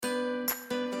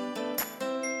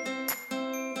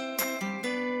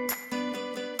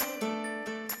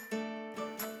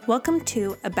Welcome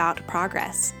to About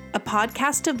Progress, a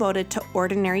podcast devoted to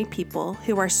ordinary people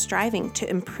who are striving to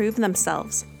improve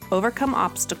themselves, overcome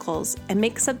obstacles, and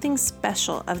make something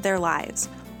special of their lives,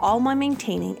 all while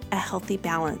maintaining a healthy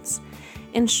balance.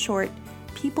 In short,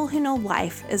 people who know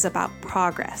life is about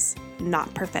progress,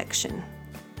 not perfection.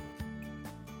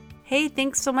 Hey,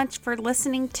 thanks so much for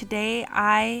listening today.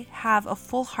 I have a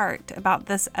full heart about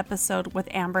this episode with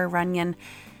Amber Runyon.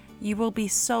 You will be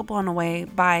so blown away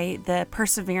by the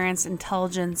perseverance,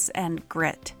 intelligence, and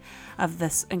grit of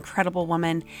this incredible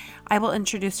woman. I will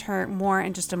introduce her more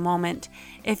in just a moment.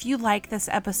 If you like this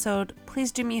episode,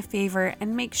 please do me a favor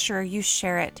and make sure you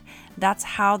share it. That's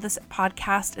how this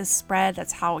podcast is spread.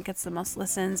 That's how it gets the most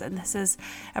listens. And this is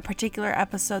a particular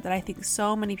episode that I think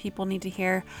so many people need to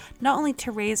hear, not only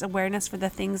to raise awareness for the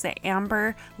things that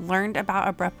Amber learned about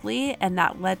abruptly and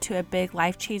that led to a big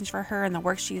life change for her and the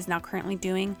work she is now currently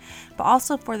doing, but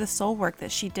also for the soul work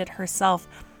that she did herself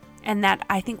and that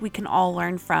I think we can all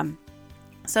learn from.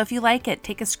 So if you like it,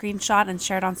 take a screenshot and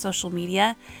share it on social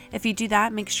media. If you do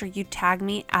that, make sure you tag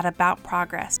me at About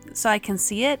Progress so I can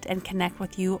see it and connect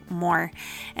with you more.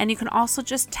 And you can also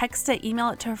just text it, email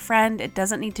it to a friend. It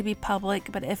doesn't need to be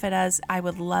public, but if it does, I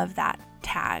would love that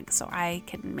tag so I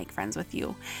can make friends with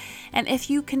you. And if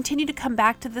you continue to come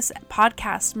back to this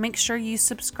podcast, make sure you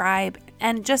subscribe.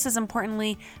 And just as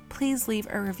importantly, please leave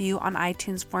a review on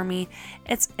iTunes for me.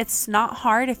 It's not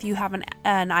hard if you have an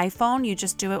iPhone. You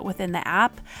just do it within the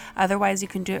app. Otherwise, you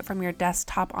can do it from your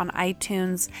desktop on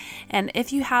iTunes. And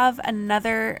if you have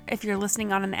if you're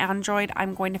listening on an Android,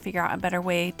 I'm going to figure out a better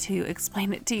way to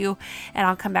explain it to you. And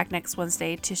I'll come back next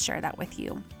Wednesday to share that with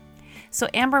you. So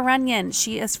Amber Runyon,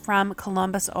 she is from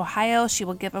Columbus, Ohio. She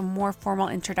will give a more formal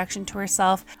introduction to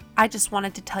herself. I just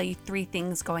wanted to tell you 3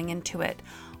 things going into it.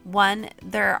 1,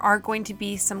 there are going to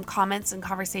be some comments and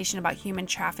conversation about human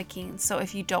trafficking. So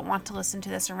if you don't want to listen to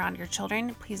this around your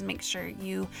children, please make sure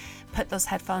you put those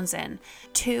headphones in.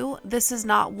 2, this is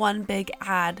not one big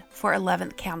ad for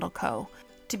 11th Candle Co.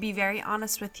 To be very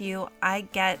honest with you, I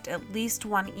get at least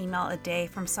 1 email a day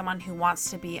from someone who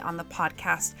wants to be on the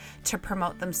podcast to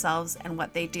promote themselves and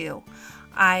what they do.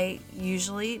 I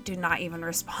usually do not even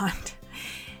respond.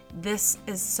 This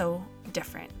is so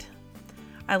different.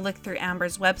 I looked through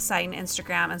Amber's website and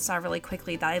Instagram and saw really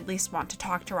quickly that I at least want to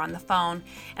talk to her on the phone.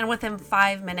 And within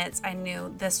 5 minutes, I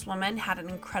knew this woman had an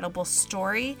incredible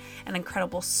story, an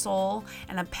incredible soul,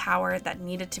 and a power that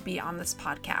needed to be on this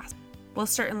podcast. We'll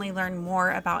certainly learn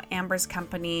more about Amber's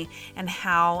company and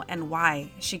how and why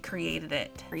she created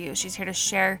it for you. She's here to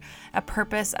share a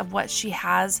purpose of what she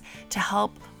has to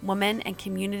help women and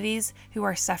communities who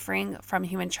are suffering from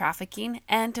human trafficking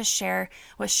and to share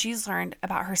what she's learned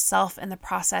about herself in the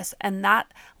process. And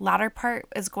that latter part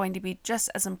is going to be just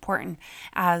as important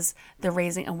as the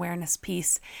raising awareness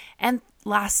piece. And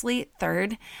lastly,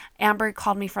 3rd, Amber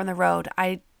called me from the road.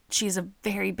 She's a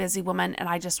very busy woman and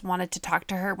I just wanted to talk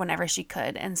to her whenever she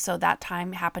could. And so that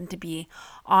time happened to be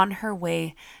on her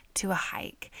way to a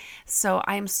hike. So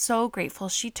I am so grateful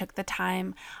she took the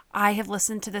time. I have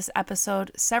listened to this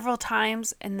episode several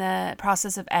times in the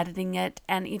process of editing it.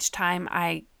 And each time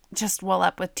I just well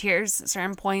up with tears at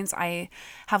certain points. I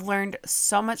have learned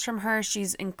so much from her.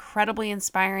 She's incredibly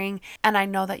inspiring. And I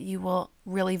know that you will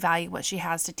really value what she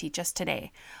has to teach us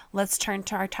today. Let's turn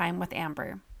to our time with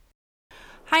Amber.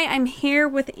 Hi, I'm here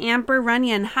with Amber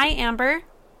Runyon. Hi, Amber.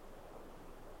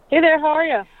 Hey there, how are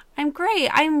you? I'm great.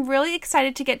 I'm really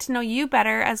excited to get to know you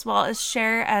better as well as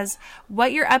share as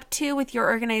what you're up to with your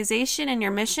organization and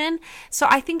your mission. So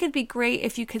I think it'd be great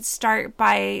if you could start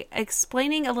by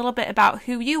explaining a little bit about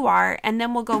who you are, and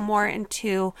then we'll go more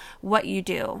into what you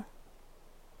do.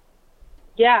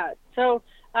 Yeah, so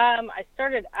I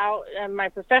started out in my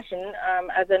profession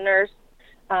as a nurse.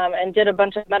 And did a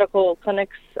bunch of medical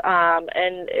clinics, and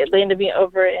it landed me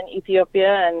over in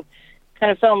Ethiopia and kind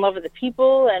of fell in love with the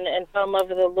people and fell in love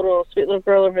with the sweet little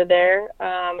girl over there,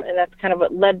 and that's kind of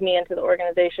what led me into the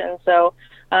organization. So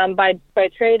by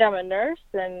trade, I'm a nurse,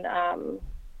 and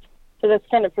so that's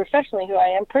kind of professionally who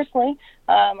I am. Personally,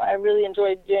 I really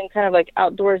enjoy doing kind of like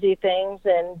outdoorsy things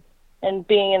and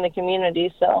being in the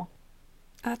community, so.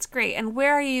 That's great. And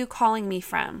where are you calling me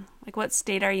from? Like, what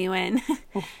state are you in?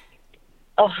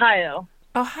 Ohio.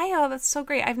 Ohio, that's so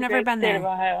great. I've never been there. State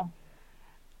of Ohio.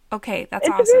 Okay, that's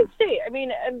awesome. It's a great state. I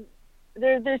mean,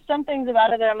 there's some things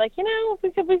about it that I'm like,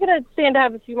 we could stand to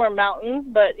have a few more mountains,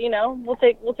 but we'll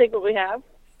take what we have.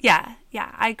 Yeah.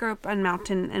 I grew up in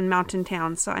mountain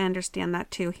towns, so I understand that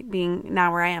too, being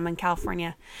now where I am in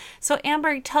California. So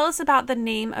Amber, tell us about the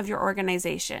name of your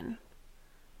organization.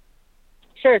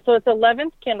 Sure. So it's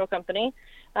 11th Candle Company.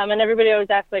 And everybody always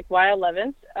asks, like, why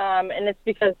 11th? And it's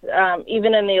because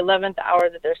even in the 11th hour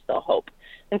that there's still hope.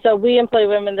 And so we employ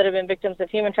women that have been victims of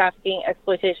human trafficking,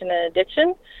 exploitation, and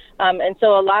addiction. And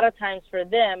so a lot of times for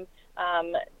them,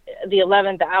 the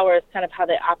 11th hour is kind of how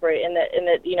they operate, in that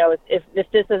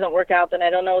if this doesn't work out, then I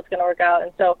don't know what's going to work out.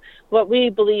 And so what we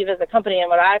believe as a company, and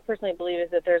what I personally believe, is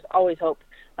that there's always hope,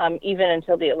 even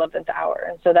until the 11th hour.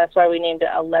 And so that's why we named it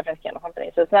 11th Candle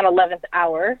Company. So it's not 11th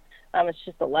hour, it's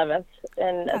just 11th.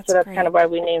 And so that's kind of why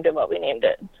we named it what we named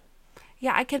it.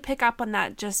 Yeah, I could pick up on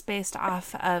that just based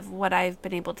off of what I've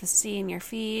been able to see in your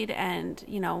feed and,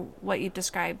 what you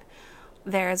describe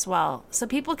there as well. So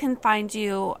people can find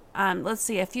you, let's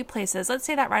see, a few places. Let's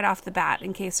say that right off the bat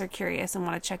in case they're curious and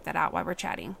want to check that out while we're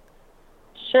chatting.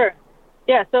 Sure.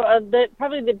 Yeah, so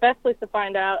probably the best place to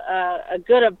find out a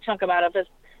good chunk about it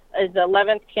is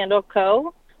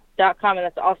 11thcandleco.com, and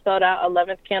that's all spelled out,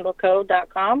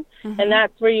 11thcandleco.com. Mm-hmm. And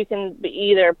that's where you can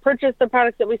either purchase the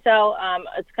products that we sell.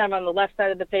 It's kind of on the left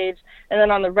side of the page. And then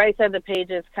on the right side of the page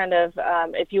is kind of,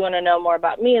 if you want to know more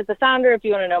about me as the founder, if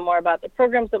you want to know more about the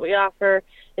programs that we offer,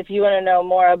 if you want to know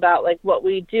more about like what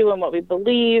we do and what we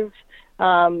believe,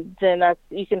 then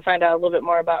you can find out a little bit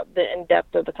more about the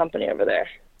in-depth of the company over there.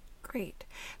 Great.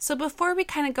 So before we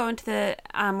kind of go into the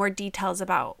more details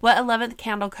about what 11th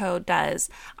Candle Co. does,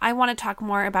 I want to talk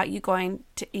more about you going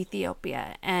to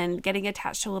Ethiopia and getting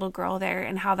attached to a little girl there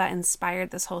and how that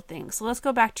inspired this whole thing. So let's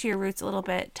go back to your roots a little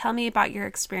bit. Tell me about your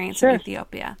experience in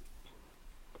Ethiopia.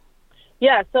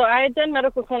 Yeah, so I had done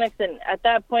medical clinics at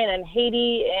that point in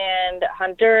Haiti and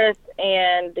Honduras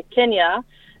and Kenya.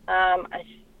 I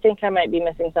think I might be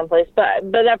missing someplace,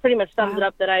 but that pretty much sums it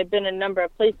up, that I've been in a number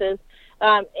of places.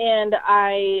 And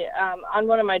I, on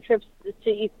one of my trips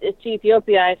to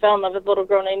Ethiopia, I fell in love with a little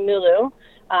girl named Mulu.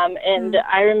 And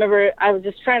I remember I was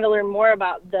just trying to learn more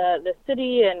about the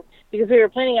city, and because we were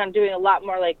planning on doing a lot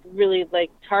more really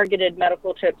targeted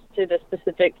medical trips to the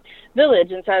specific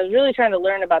village. And so I was really trying to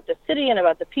learn about the city and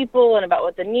about the people and about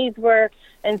what the needs were.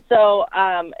 And so,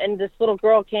 and this little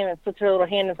girl came and put her little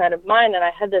hand inside of mine, and I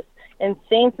had this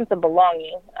insane sense of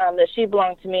belonging, that she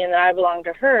belonged to me and that I belonged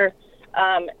to her.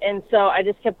 And so I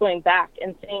just kept going back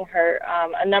and seeing her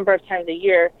a number of times a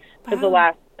year for the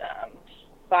last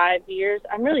 5 years.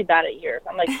 I'm really bad at years.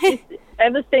 I'm like, I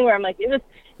have this thing where I'm like,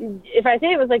 if I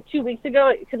say it was like 2 weeks ago,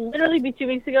 it could literally be 2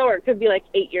 weeks ago, or it could be like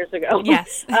 8 years ago.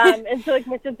 Yes. And so like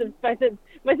my sense of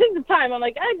time, I'm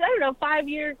like, I don't know, 5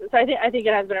 years. So I think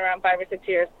it has been around 5 or 6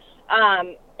 years.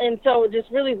 And so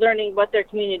just really learning what their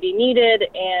community needed,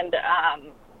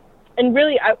 and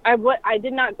really, what I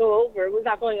was not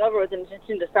going over with the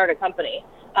intention to start a company,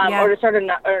 or to start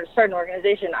an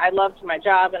organization. I loved my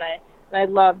job, and I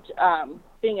loved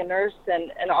being a nurse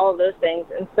and all of those things.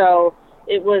 And so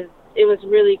it was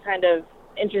really kind of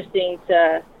interesting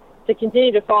to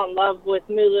continue to fall in love with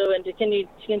Mulu, and to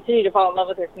continue to fall in love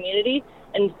with her community,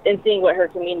 and seeing what her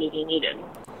community needed.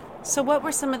 So what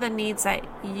were some of the needs that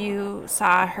you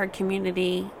saw her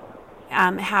community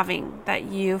having that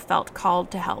you felt called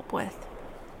to help with?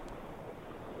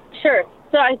 Sure.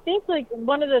 So I think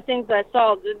one of the things I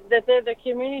saw that the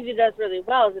community does really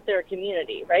well is that they're a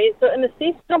community, right? So in the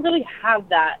States, we don't really have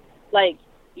that. Like,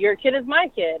 your kid is my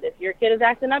kid. If your kid is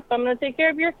acting up, I'm going to take care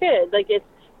of your kid.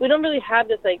 We don't really have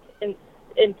this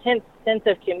intense sense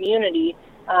of community,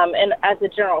 and as a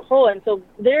general whole. And so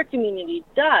their community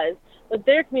does. What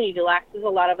their community lacks is a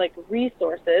lot of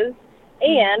resources.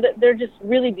 And they're just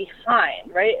really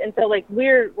behind, right? And so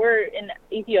we're in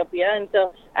Ethiopia, and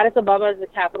so Addis Ababa is the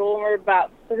capital, and we're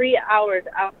about 3 hours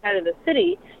outside of the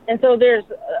city. And so there's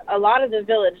a lot of the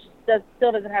village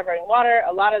still doesn't have running water.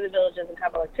 A lot of the village doesn't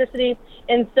have electricity.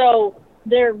 And so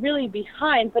they're really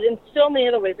behind, but in so many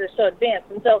other ways they're so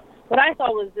advanced. And so what I saw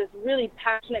was this really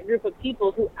passionate group of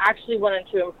people who actually wanted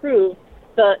to improve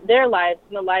their lives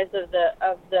and the lives of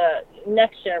the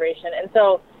next generation. And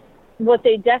so what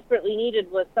they desperately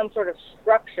needed was some sort of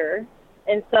structure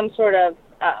and some sort of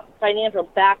financial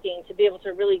backing to be able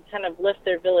to really kind of lift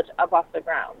their village up off the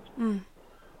ground.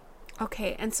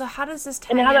 Okay, and so how does this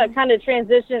tie in? And how that kind of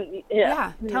transition, tell me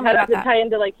about that. How does it tie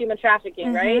into human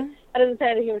trafficking, right? How does it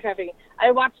tie into human trafficking? I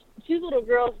watched 2 little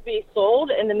girls be sold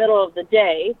in the middle of the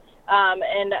day,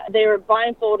 and they were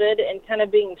blindfolded and kind of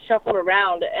being shuffled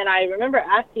around. And I remember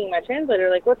asking my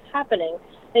translator, what's happening?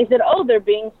 And he said, they're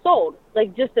being sold,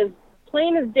 just as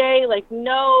plain as day,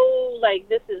 no,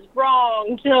 this is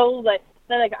wrong, no,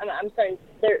 I'm sorry,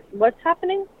 what's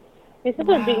happening? He said,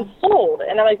 they're being sold.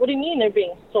 And I'm like, what do you mean they're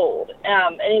being sold?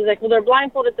 And he's like, well, they're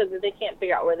blindfolded so that they can't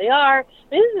figure out where they are.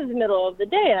 But this is the middle of the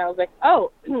day. And I was like,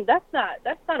 oh, that's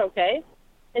not okay.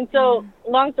 And so,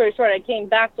 long story short, I came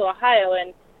back to Ohio,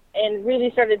 and and really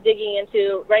started digging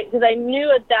into, right, because I knew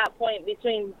at that point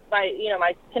between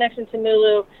my connection to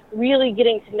Mulu, really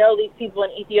getting to know these people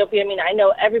in Ethiopia. I mean, I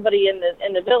know everybody in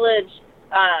the village,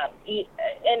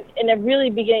 and I'm really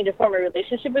beginning to form a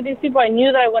relationship with these people. I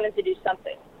knew that I wanted to do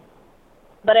something,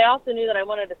 but I also knew that I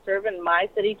wanted to serve in my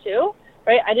city too,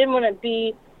 right? I didn't want to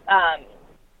be,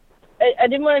 I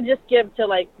didn't want to just give to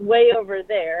like way over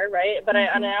there, right? But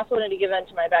and I also wanted to give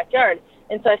into my backyard.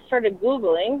 And so I started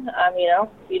Googling, if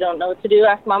you don't know what to do,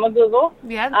 ask Mama Google.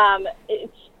 Yeah.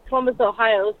 It's Columbus,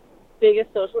 Ohio's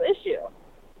biggest social issue,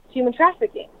 human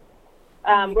trafficking.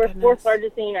 We're fourth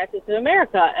largest in the United States of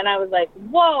America. And I was like,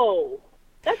 whoa,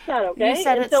 that's not okay. You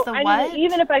said and it's so the I what? knew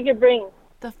even if I could bring,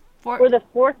 we're the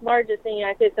fourth largest in the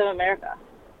United States of America,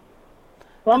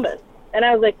 Columbus. And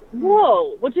I was like,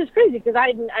 whoa, which is crazy because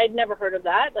I'd never heard of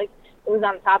that. Like, it was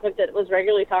not a topic that was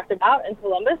regularly talked about in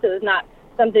Columbus. It was not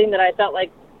something that I felt like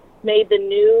made the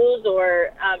news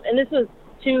and this was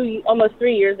almost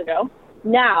 3 years ago.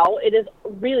 Now it is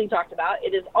really talked about.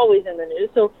 It is always in the news.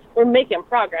 So we're making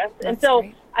progress. And so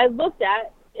great. I looked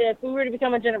at, if we were to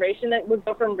become a generation that would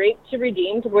go from rape to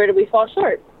redeemed, where do we fall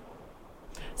short?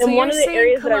 So and you're one of the saying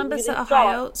areas Columbus, that I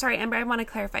really Ohio, sorry, Amber, I want to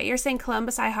clarify. You're saying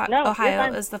Columbus,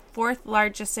 Ohio is the fourth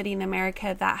largest city in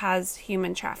America that has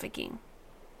human trafficking.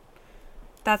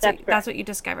 That's what you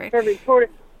discovered.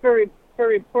 For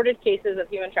reported cases of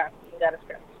human trafficking, that is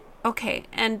correct. Okay,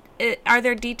 and are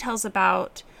there details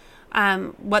about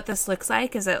what this looks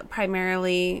like? Is it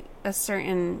primarily a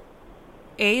certain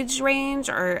age range,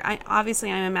 or obviously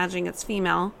I'm imagining it's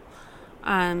female?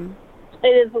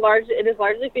 It is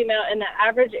largely female, and the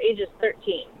average age is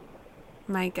 13.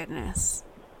 My goodness,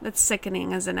 that's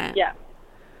sickening, isn't it? Yeah,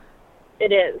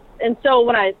 it is. And so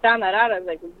when I found that out, I was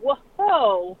like,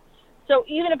 whoa. So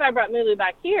even if I brought Mulu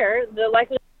back here, the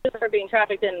likelihood of her being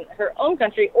trafficked in her own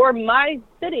country or my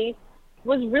city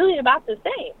was really about the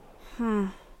same.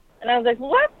 And I was like,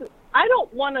 what? I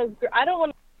don't want a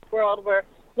world where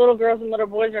little girls and little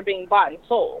boys are being bought and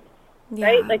sold,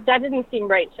 right? Like, that didn't seem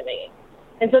right to me.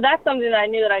 And so that's something that I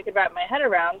knew that I could wrap my head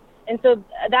around. And so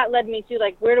that led me to,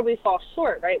 like, where do we fall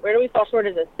short, right? Where do we fall short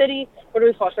as a city? Where do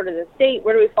we fall short as a state?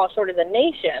 Where do we fall short as a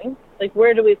nation? Like,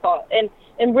 where do we fall?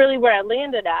 And really where I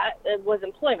landed at was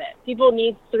employment. People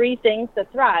need three things to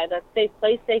thrive. That's safe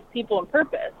place, safe people, and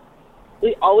purpose.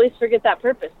 We always forget that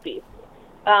purpose piece.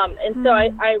 And so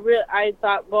I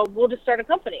thought, well, we'll just start a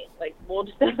company. Like, we'll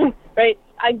just, right?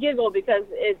 I giggle because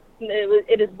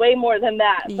it is way more than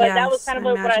that. But that was kind of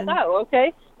what I thought.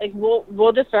 Okay, like,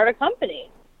 we'll just start a company.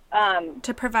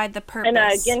 To provide the purpose. And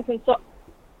again,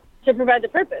 to provide the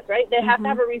purpose, right? They have to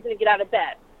have a reason to get out of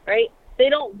bed, right? They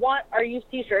don't want our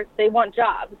used T-shirts. They want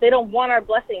jobs. They don't want our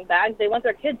blessing bags. They want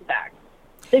their kids back.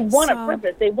 They want a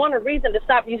purpose. They want a reason to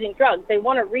stop using drugs. They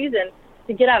want a reason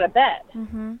to get out of bed.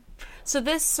 Mm-hmm. So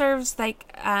this serves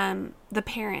like the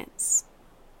parents.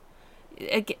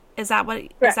 Is that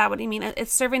what you mean?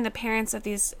 It's serving the parents of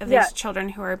these children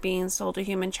who are being sold to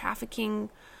human trafficking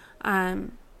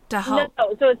to help.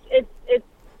 No, so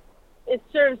it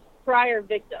serves prior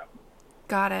victims.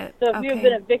 Got it. So if you've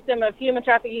been a victim of human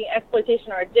trafficking,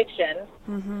 exploitation, or addiction,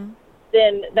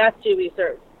 then that's who we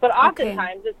serve. But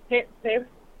oftentimes,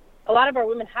 a lot of our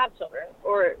women have children,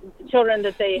 or children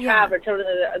that they have, or children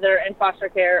that are in foster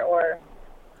care, or...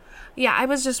 Yeah, I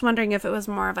was just wondering if it was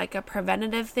more of like a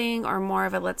preventative thing, or more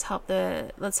of a let's help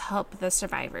the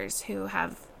survivors who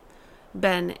have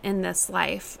been in this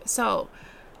life. So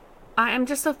I'm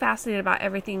just so fascinated about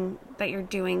everything that you're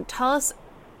doing. Tell us...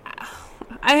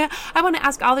 I want to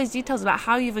ask all these details about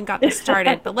how you even got this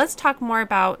started, but let's talk more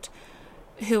about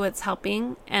who it's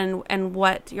helping and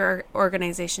what your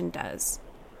organization does.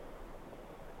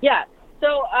 Yeah.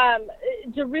 So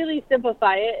to really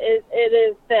simplify it, it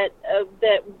is that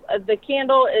the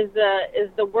candle is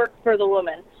the work for the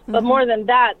woman, but more than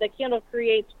that, the candle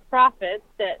creates profits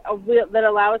that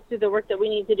allow us to do the work that we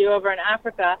need to do over in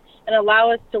Africa and allow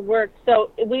us to work.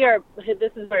 So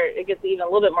this is where it gets even a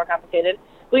little bit more complicated.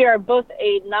 We are both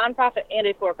a nonprofit and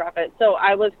a for-profit. So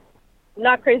I was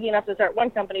not crazy enough to start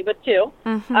one company, but two.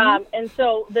 And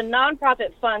so the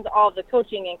nonprofit funds all of the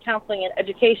coaching and counseling and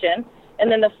education.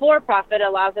 And then the for-profit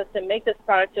allows us to make this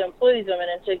product to employ these women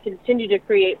and to continue to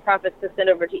create profits to send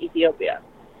over to Ethiopia.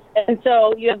 And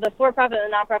so you have the for-profit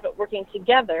and the nonprofit working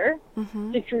together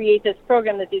to create this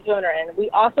program that these women are in. We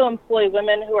also employ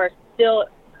women who are still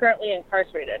currently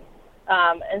incarcerated.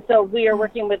 And so we are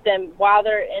working with them while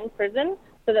they're in prison,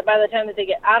 so that by the time that they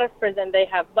get out of prison, they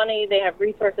have money, they have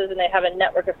resources, and they have a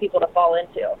network of people to fall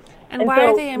into. And why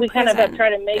are they in prison? Kind of try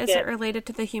to make Is it related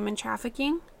to the human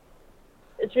trafficking?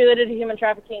 It's related to human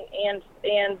trafficking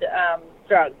and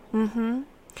drugs.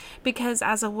 Because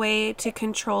as a way to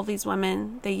control these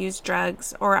women, they use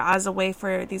drugs, or as a way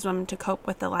for these women to cope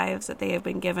with the lives that they have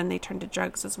been given, they turn to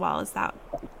drugs as well. Is that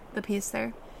the piece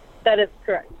there? That is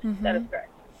correct. That is correct.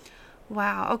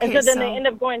 Wow. Okay. And so then they end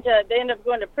up going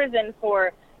to prison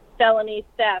for felony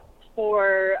theft,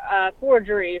 for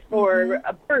forgery, for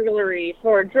burglary,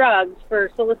 for drugs,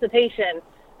 for solicitation.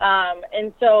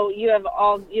 And so you have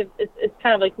it's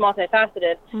kind of like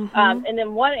multifaceted. And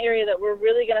then one area that we're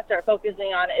really going to start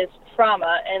focusing on is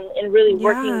trauma, and really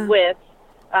working with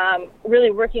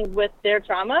their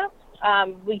trauma.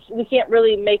 We can't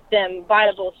really make them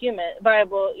viable,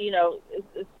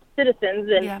 citizens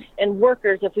and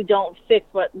workers if we don't fix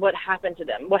what happened to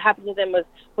them. What happened to them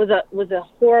was a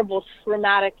horrible,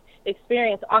 traumatic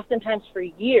experience, oftentimes for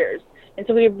years. And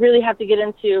so we really have to get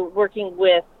into working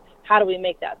with how do we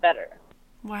make that better.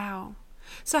 Wow.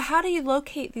 So how do you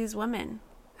locate these women?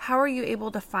 How are you able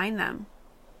to find them?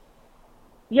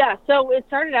 Yeah, so it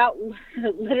started out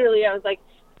literally, I was like,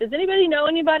 does anybody know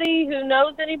anybody who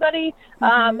knows anybody?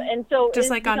 And so just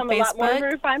like on Facebook? A lot more of a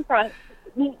refined process.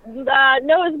 No, it's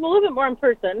a little bit more in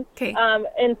person. Okay.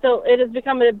 And so it has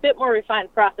become a bit more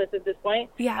refined process at this point.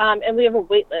 Yeah. And we have a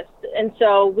wait list. And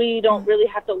so we don't really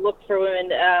have to look for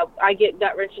women. I get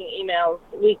gut-wrenching emails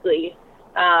weekly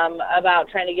about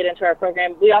trying to get into our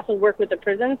program. We also work with the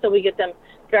prison, so we get them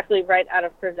directly right out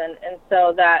of prison. And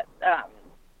so that,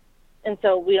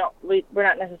 we're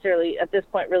not necessarily at this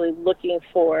point really looking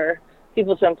for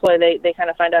people to employ. They kind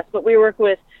of find us. But we work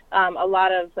with a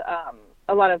lot of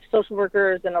social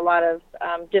workers and a lot of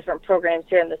different programs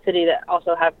here in the city that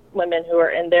also have women who are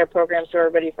in their programs who are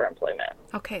ready for employment.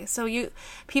 Okay, so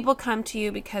people come to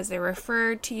you because they're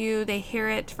referred to you, they hear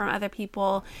it from other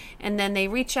people, and then they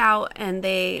reach out and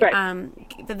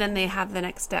then they have the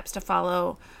next steps to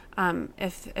follow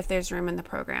if there's room in the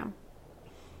program.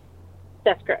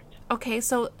 That's correct. Okay,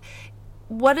 so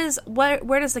where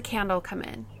does the candle come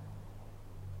in?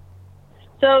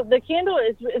 So the candle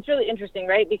it's really interesting,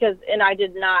 right? Because, and I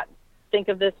did not think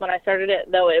of this when I started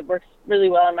it, though it works really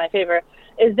well in my favor,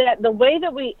 is that the way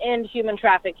that we end human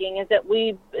trafficking is that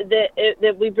we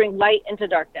bring light into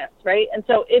darkness, right? And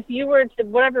so if you were to,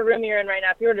 whatever room you're in right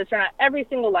now, if you were to turn out every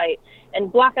single light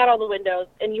and block out all the windows,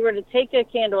 and you were to take a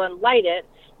candle and light it,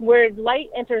 where light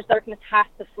enters, darkness has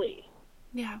to flee.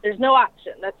 Yeah. There's no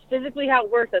option. That's physically how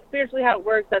it works. That's spiritually how it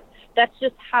works. That's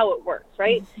just how it works,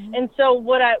 right? And so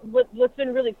what's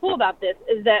been really cool about this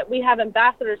is that we have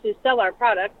ambassadors who sell our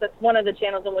products. That's one of the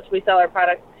channels in which we sell our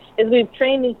products. Is we've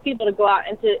trained these people to go out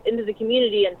into the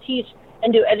community and teach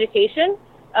and do education,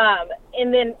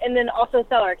 and then also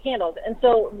sell our candles. And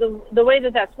so the way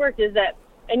that that's worked is that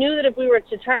I knew that if we were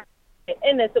to try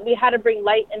in this, that we had to bring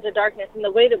light into darkness. And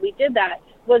the way that we did that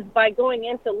was by going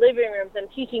into living rooms and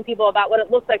teaching people about what it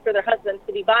looks like for their husbands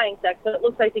to be buying sex, what it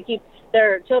looks like to keep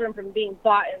their children from being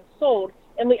bought and sold.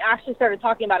 And we actually started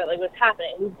talking about it like what's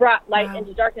happening. We brought light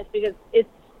into darkness because it's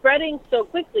spreading so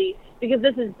quickly because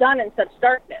this is done in such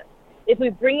darkness. If we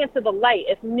bring it to the light,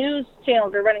 if news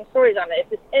channels are running stories on it,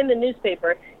 if it's in the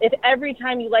newspaper, if every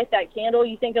time you light that candle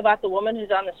you think about the woman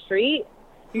who's on the street,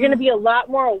 you're going to be a lot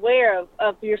more aware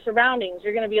of your surroundings.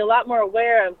 You're going to be a lot more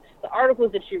aware of the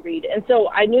articles that you read. And so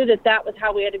I knew that was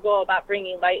how we had to go about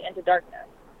bringing light into darkness.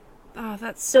 Oh,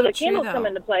 that's so the candles come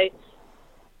into play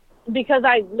because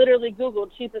I literally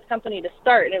Googled cheapest company to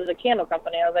start, and it was a candle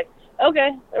company. I was like, okay,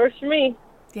 that works for me.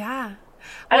 Yeah.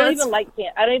 I don't even like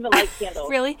candles.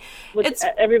 Really? Which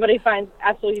everybody finds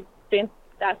absolutely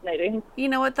fascinating. You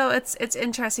know what, though? It's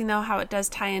interesting, though, how it does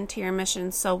tie into your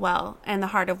mission so well and the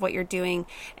heart of what you're doing.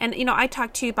 And, I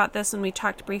talked to you about this when we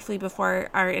talked briefly before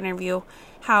our interview,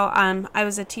 how I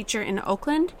was a teacher in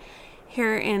Oakland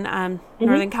here in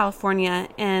Northern California.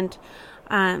 And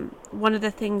one of the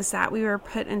things that we were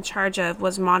put in charge of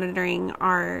was monitoring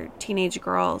our teenage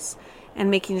girls and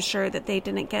making sure that they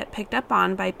didn't get picked up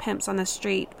on by pimps on the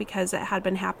street because it had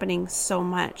been happening so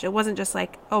much. It wasn't just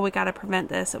like, oh, we got to prevent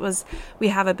this. It was, we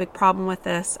have a big problem with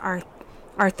this. Our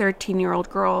 13-year-old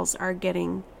girls are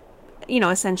getting,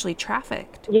 essentially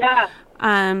trafficked. Yeah.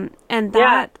 And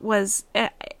that was,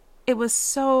 it was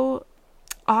so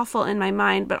awful in my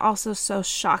mind, but also so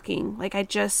shocking. Like, I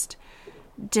just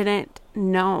didn't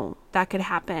know that could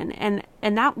happen.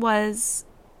 And that was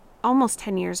almost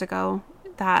 10 years ago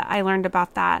that I learned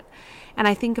about that. And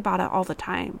I think about it all the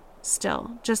time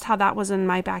still, just how that was in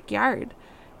my backyard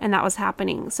and that was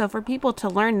happening. So for people to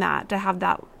learn that, to have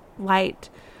that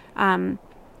light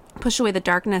push away the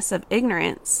darkness of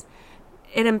ignorance,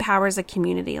 it empowers a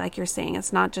community. Like you're saying,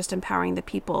 it's not just empowering the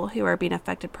people who are being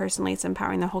affected personally, it's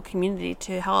empowering the whole community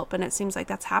to help. And it seems like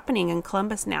that's happening in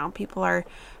Columbus now. People are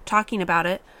talking about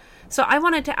it. So I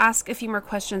wanted to ask a few more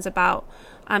questions about,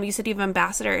 you said you have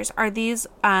ambassadors. Are these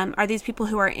people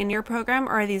who are in your program,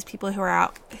 or are these people who are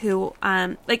out, who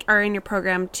are in your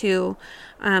program to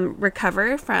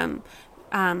recover from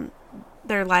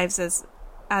their lives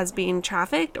as being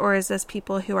trafficked, or is this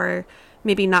people who are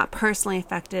maybe not personally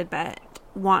affected but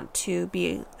want to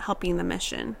be helping the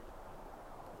mission?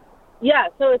 Yeah,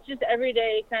 so it's just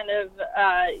everyday kind of,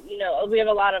 we have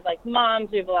a lot of like moms,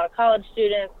 we have a lot of college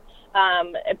students,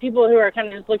 people who are kind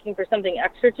of just looking for something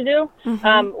extra to do.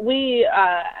 We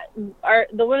are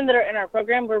the women that are in our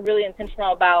program. We're really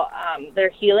intentional about their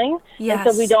healing, and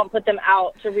so we don't put them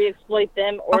out to re-exploit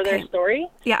them or their story.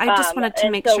 Yeah, I just wanted to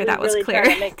make sure that was really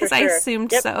clear, because I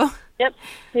assumed so. Yep.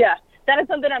 Yeah. That is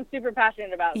something I'm super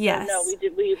passionate about. Yes. So no,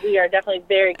 we are definitely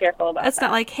very careful about that. It's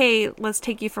not like, hey, let's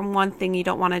take you from one thing you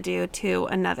don't want to do to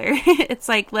another. It's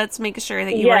like, let's make sure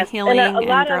that you are healing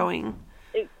and growing.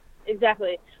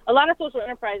 Exactly. A lot of social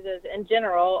enterprises in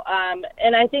general,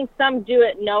 and I think some do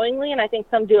it knowingly, and I think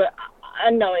some do it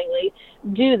unknowingly,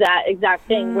 do that exact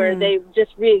thing where they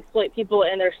just re-exploit people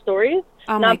in their stories.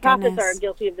 Oh, my Nonprofits goodness. are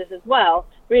guilty of this as well,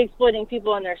 re-exploiting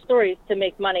people in their stories to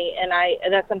make money, and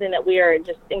that's something that we are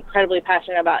just incredibly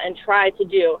passionate about and try to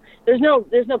do. There's no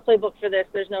playbook for this.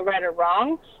 There's no right or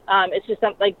wrong. It's just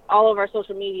something like all of our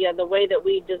social media, the way that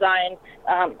we design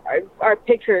our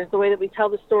pictures, the way that we tell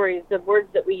the stories, the words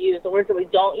that we use, the words that we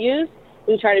don't use,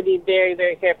 we try to be very,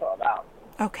 very careful about.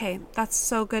 Okay, that's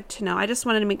so good to know. I just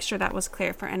wanted to make sure that was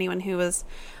clear for anyone who was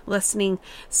listening.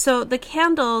 So the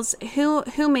candles,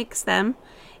 who makes them?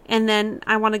 And then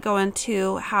I want to go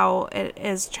into how it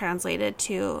is translated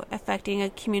to affecting a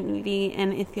community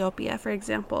in Ethiopia, for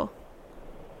example.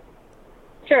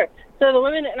 Sure. So the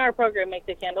women in our program make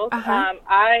the candles.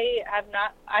 I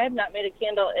have not made a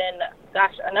candle in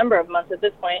a number of months at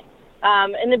this point.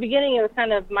 In the beginning, it was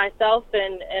kind of myself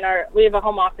and we have a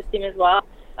home office team as well.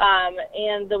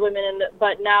 And the women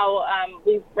but now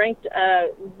we've ranked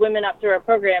women up through our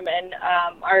program, and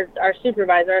our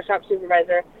supervisor, our shop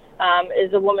supervisor,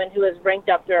 is a woman who is ranked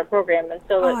up through our program, and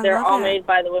so they're all made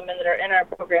by the women that are in our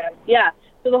program. Yeah.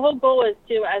 So the whole goal is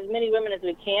to as many women as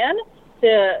we can.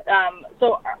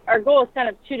 So our goal is kind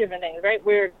of two different things, right?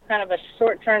 We're kind of a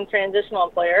short-term transitional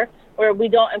employer where we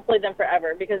don't employ them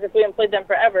forever, because if we employed them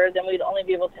forever, then we'd only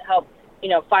be able to help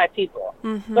 5 people.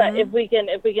 But if we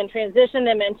can transition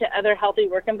them into other healthy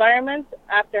work environments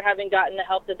after having gotten the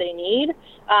help that they need.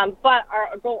 But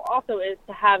our goal also is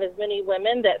to have as many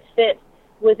women that fit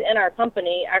within our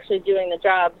company actually doing the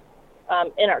jobs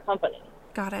in our company.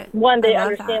 Got it. One, they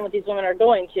understand what these women are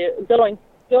going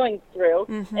through,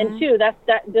 and two,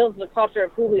 that builds the culture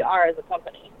of who we are as a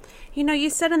company. You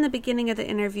said in the beginning of the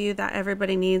interview that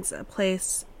everybody needs a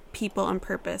place, people, and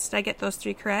purpose. Did I get those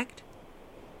 3 correct?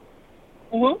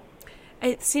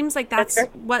 It seems like that's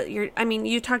what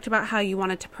you talked about how you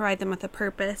wanted to provide them with a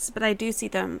purpose, but I do see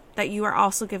that you are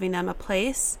also giving them a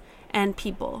place and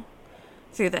people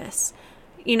through this.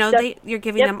 You're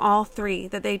giving them all 3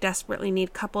 that they desperately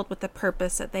need, coupled with the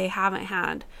purpose that they haven't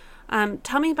had.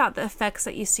 Tell me about the effects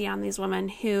that you see on these women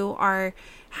who are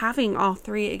having all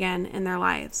 3 again in their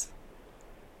lives.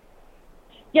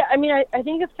 Yeah, I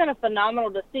think it's kind of phenomenal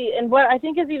to see. And what I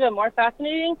think is even more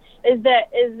fascinating is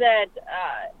that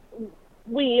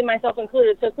we, myself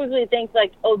included, so quickly think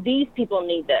like, oh, these people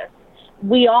need this.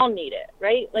 We all need it,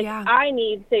 right? Like, I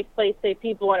need safe place, safe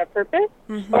people, and a purpose,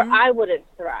 or I wouldn't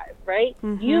thrive, right?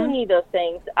 You need those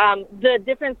things. The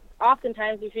difference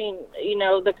oftentimes between,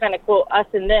 the kind of quote, us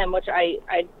and them, which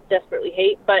I desperately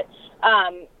hate, but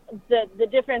the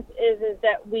difference is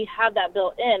that we have that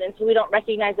built in, and so we don't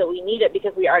recognize that we need it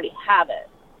because we already have it.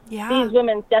 Yeah. These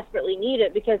women desperately need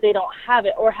it because they don't have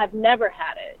it or have never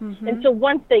had it. And so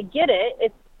once they get it,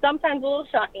 it's sometimes a little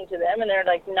shocking to them, and they're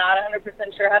like not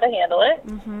 100% sure how to handle it.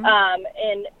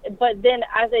 But then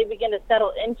as they begin to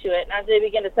settle into it, and as they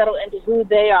begin to settle into who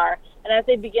they are, and as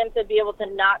they begin to be able to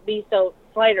not be so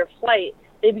fight or flight,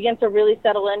 they begin to really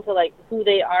settle into like who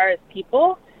they are as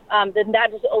people. Then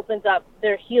that just opens up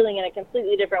their healing in a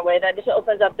completely different way. That just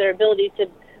opens up their ability to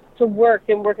work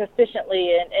and work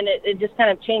efficiently, and it just kind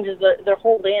of changes their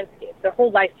whole landscape, their whole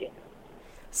life changes.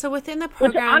 So within the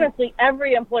program, which honestly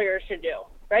every employer should do,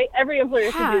 right? Every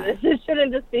employer should do this. It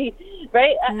shouldn't just be,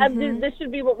 right? This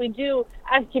should be what we do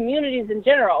as communities in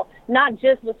general, not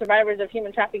just with survivors of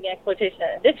human trafficking, exploitation,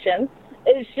 and addiction.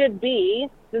 It should be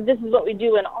that this is what we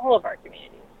do in all of our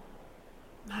communities.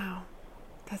 Wow.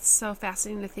 That's so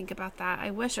fascinating to think about that.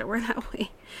 I wish it were that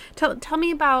way. Tell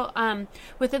me about,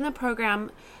 within the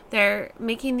program, they're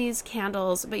making these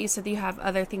candles, but you said that you have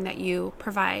other thing that you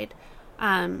provide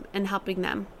in helping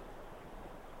them.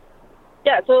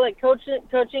 Yeah, so like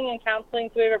coaching and counseling.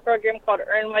 So we have a program called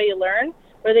Earn While You Learn,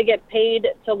 where they get paid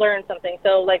to learn something.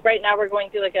 So like right now we're going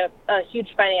through like a huge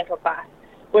financial class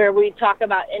where we talk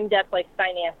about in-depth like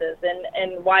finances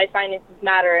and why finances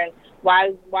matter and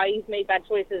why you've made bad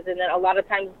choices. And then a lot of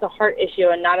times it's a heart issue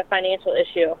and not a financial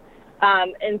issue.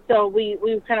 And so we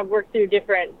kind of work through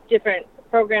different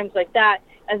programs like that,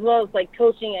 as well as like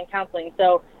coaching and counseling.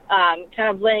 So kind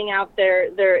of laying out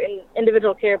their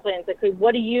individual care plans. Like,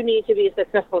 what do you need to be a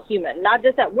successful human? Not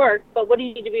just at work, but what do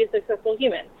you need to be a successful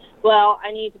human? Well,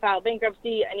 I need to file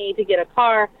bankruptcy. I need to get a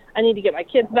car. I need to get my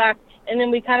kids back. And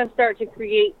then we kind of start to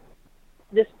create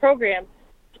this program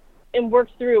and work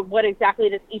through what exactly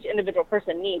does each individual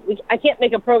person need. I can't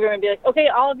make a program and be like, okay,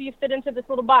 all of you fit into this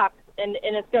little box and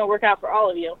it's going to work out for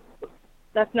all of you.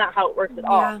 That's not how it works at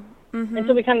all. Mm-hmm. And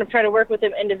so we kind of try to work with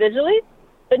them individually,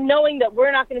 but knowing that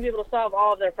we're not going to be able to solve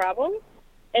all of their problems,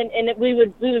 and we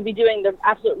would be doing the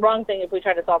absolute wrong thing if we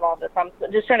tried to solve all of their problems.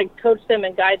 But just trying to coach them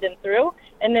and guide them through,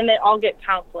 and then they all get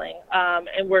counseling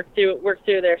and work through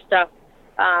their stuff,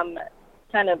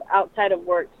 kind of outside of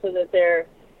work, so that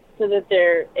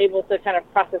they're able to kind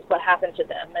of process what happened to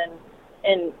them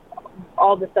and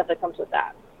all the stuff that comes with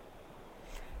that.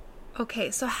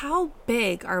 Okay, so how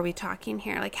big are we talking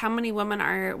here? Like, how many women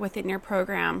are within your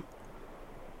program?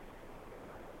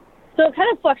 So it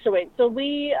kind of fluctuates. So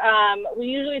we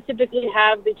usually typically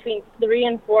have between 3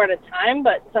 and 4 at a time,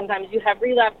 but sometimes you have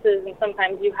relapses and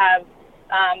sometimes you have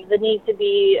the need to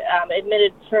be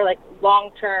admitted for like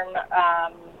long-term,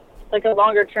 like a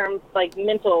longer-term like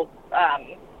mental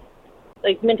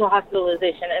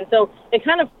hospitalization. And so it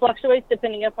kind of fluctuates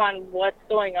depending upon what's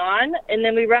going on. And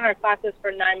then we run our classes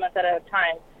for 9 months at a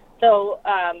time. So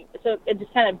it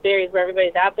just kind of varies where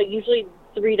everybody's at, but usually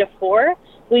 3 to 4.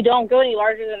 We don't go any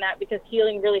larger than that because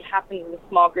healing really happens in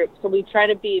small groups. So we try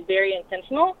to be very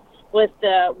intentional with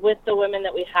the women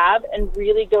that we have and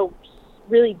really go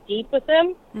really deep with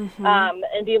them, mm-hmm.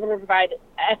 And be able to provide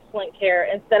excellent care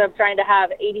instead of trying to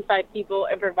have 85 people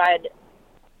and provide,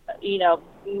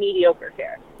 mediocre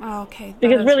care. Oh, okay.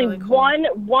 Because really cool.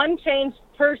 one changed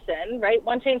person, right?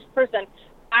 One changed person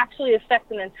actually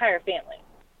affects an entire family.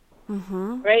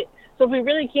 Mm-hmm. Right? So if we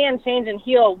really can change and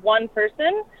heal one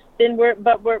person, then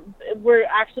we're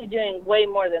actually doing way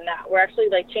more than that. We're actually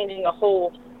like changing a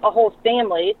whole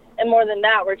family, and more than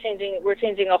that, we're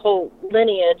changing a whole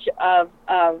lineage of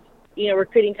we're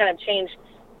creating kind of change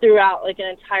throughout like an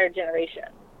entire generation.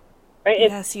 Right?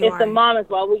 Yes, if the mom as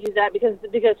well, we use that because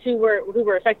who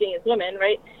we're affecting is women,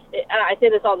 right? And I say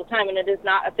this all the time, and it is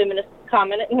not a feminist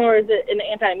comment, nor is it an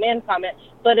anti-man comment.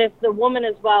 But if the woman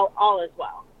is well, all is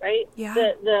well, right? Yeah.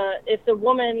 If the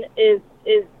woman is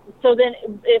so then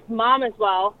if mom is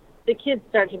well, the kids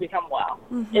start to become well.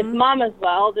 Mm-hmm. If mom is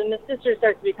well, then the sister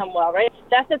starts to become well, right?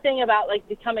 That's the thing about like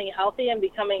becoming healthy and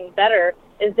becoming better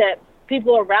is that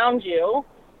people around you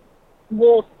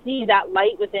will see that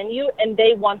light within you, and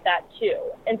they want that too.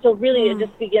 And so really it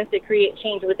just begins to create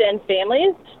change within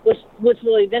families, which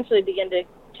will eventually begin to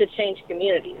change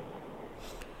communities.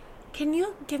 Can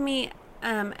you give me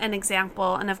an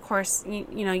example, and of course,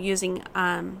 using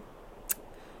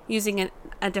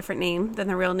a different name than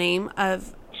the real name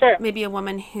of sure. maybe a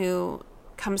woman who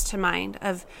comes to mind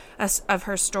of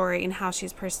her story and how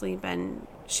she's personally been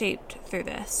shaped through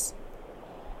this?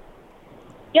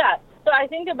 Yeah. So I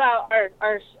think about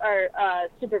our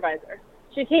supervisor.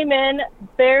 She came in,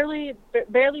 barely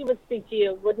would speak to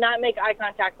you, would not make eye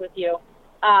contact with you,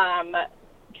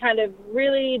 kind of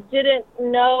really didn't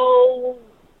know,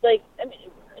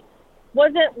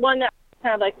 wasn't one that was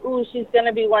kind of like, ooh, she's going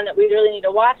to be one that we really need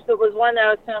to watch, but was one that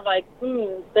was kind of like,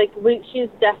 she's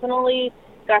definitely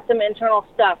got some internal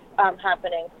stuff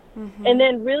happening. Mm-hmm. And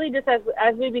then really just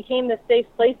as we became the safe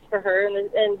place for her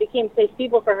and became safe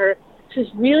people for her, she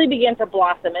really began to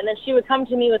blossom. And then she would come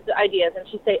to me with the ideas, and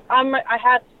she'd say, I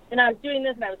was doing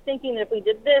this, and I was thinking that if we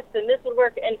did this, then this would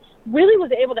work, and really was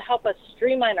able to help us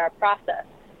streamline our process,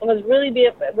 and was really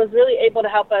able to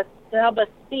help us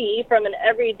see from an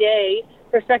everyday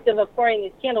perspective of pouring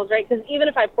these candles, right? Because even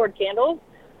if I poured candles,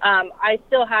 I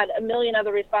still had a million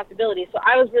other responsibilities. So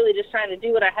I was really just trying to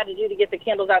do what I had to do to get the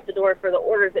candles out the door for the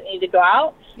orders that needed to go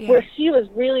out, where she was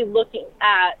really looking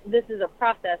at this as a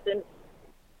process. And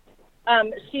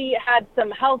she had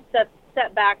some health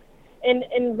setbacks,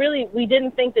 and really we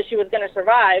didn't think that she was going to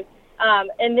survive.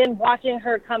 And then watching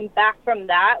her come back from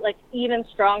that, like even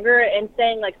stronger, and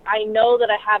saying like, I know that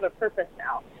I have a purpose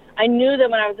now. I knew that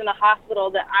when I was in the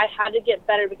hospital that I had to get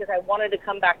better because I wanted to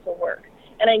come back to work.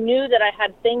 And I knew that I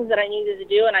had things that I needed to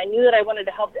do, and I knew that I wanted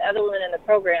to help the other women in the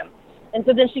program. And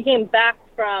so then she came back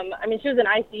she was in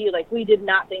ICU. Like, we did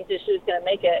not think that she was going to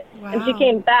make it. Wow. And she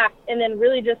came back and then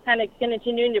really just kind of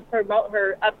continuing to promote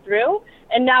her up through.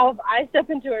 And now if I step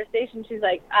into her station, she's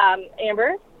like,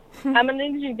 Amber, I'm going to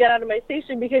need you to get out of my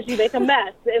station because you make a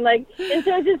mess. And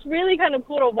so it's just really kind of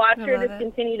cool to watch her just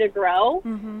continue to grow.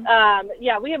 Mm-hmm.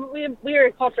 We are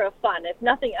a culture of fun. If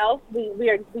nothing else, we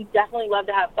definitely love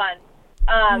to have fun.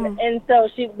 And so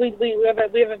we have a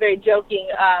very joking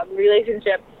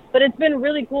relationship. But it's been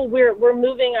really cool. We're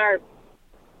moving our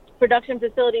production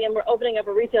facility and we're opening up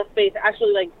a retail space.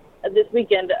 Actually, this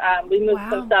weekend, we moved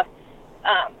some stuff,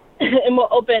 and we'll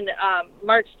open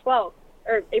March 12th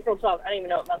or April 12th. I don't even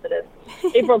know what month it is.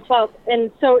 April 12th. And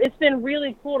so it's been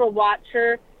really cool to watch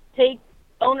her take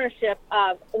ownership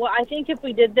of. Well, I think if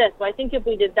we did this, I think if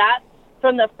we did that.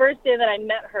 From the first day that I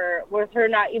met her, with her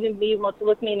not even being able to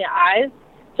look me in the eyes,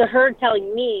 to her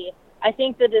telling me, I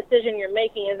think the decision you're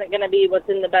making isn't going to be what's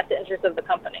in the best interest of the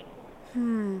company.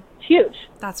 It's huge.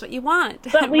 That's what you want.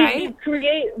 But we right?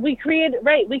 we create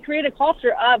a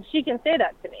culture of, she can say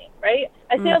that to me, right?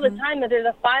 I say all the time that there's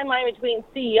a fine line between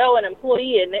CEO and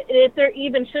employee, and if there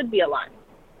even should be a line.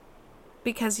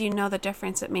 Because you know the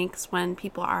difference it makes when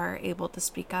people are able to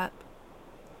speak up.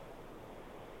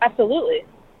 Absolutely.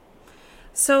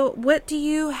 So what do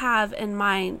you have in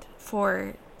mind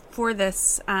for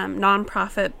this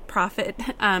nonprofit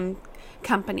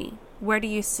company? Where do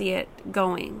you see it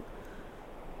going?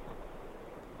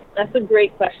 That's a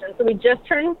great question. So we just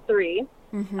turned 3,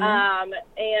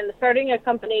 and starting a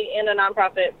company and a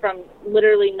nonprofit from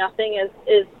literally nothing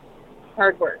is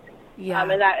hard work. Yeah.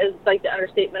 And that is like the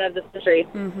understatement of the century.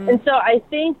 And so I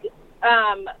think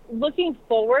looking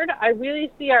forward, I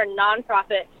really see our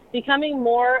nonprofit becoming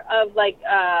more of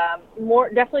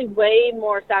definitely way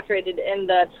more saturated in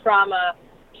the trauma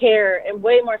care and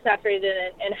way more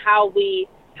saturated in how we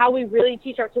really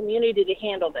teach our community to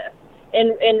handle this,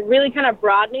 and really kind of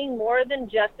broadening more than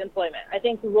just employment. I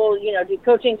think we'll do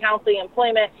coaching, counseling,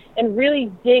 employment, and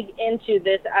really dig into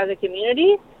this as a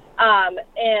community, and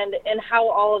how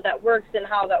all of that works and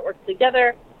how that works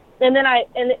together. And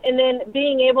then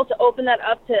being able to open that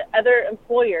up to other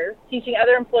employers, teaching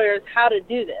other employers how to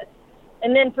do this.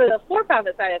 And then for the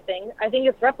for-profit side of things, I think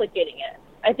it's replicating it.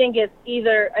 I think it's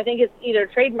either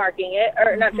trademarking it,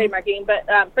 or not trademarking, but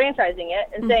franchising it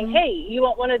and saying, hey, you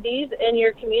want one of these in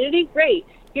your community? Great.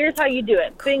 Here's how you do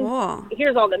it. Cool.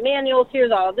 Here's all the manuals.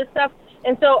 Here's all of this stuff.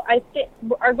 And so I think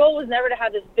our goal was never to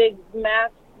have this big mass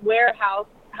warehouse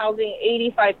housing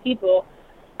 85 people.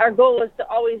 Our goal was to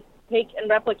always take and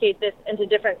replicate this into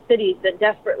different cities that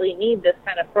desperately need this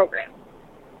kind of program.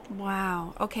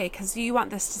 Wow. Okay, because you want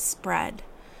this to spread.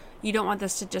 You don't want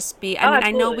this to just be... Absolutely.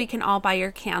 I know we can all buy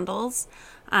your candles,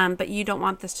 but you don't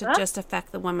want this to just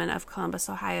affect the women of Columbus,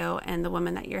 Ohio, and the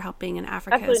women that you're helping in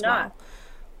Africa as well. Not.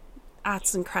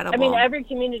 That's incredible. I mean, every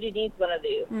community needs one of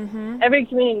these. Every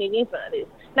community needs one of these.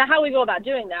 Now, how we go about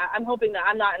doing that, I'm hoping that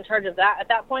I'm not in charge of that at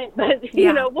that point, but,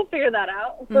 we'll figure that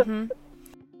out.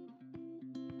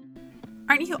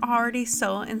 Aren't you already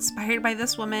so inspired by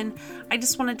this woman? I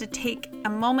just wanted to take a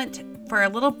moment for a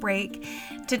little break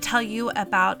to tell you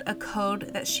about a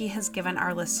code that she has given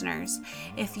our listeners.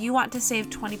 If you want to save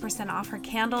 20% off her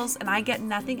candles, and I get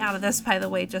nothing out of this, by the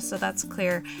way, just so that's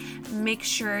clear, make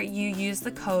sure you use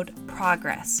the code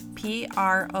PROGRESS, PROGRESS,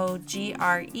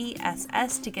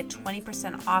 to get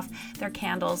 20% off their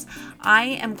candles. I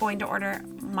am going to order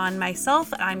one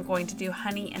myself. I'm going to do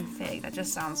honey and fig. That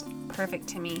just sounds perfect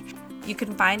to me. You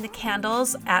can find the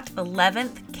candles at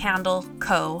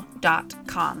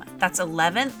 11thcandleco.com. That's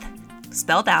 11th,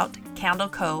 spelled out,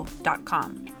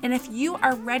 candleco.com. And if you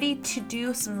are ready to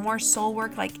do some more soul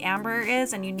work like Amber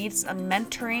is, and you need some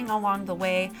mentoring along the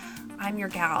way, I'm your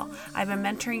gal. I've been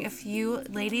mentoring a few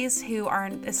ladies who are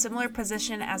in a similar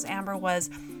position as Amber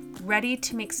was, ready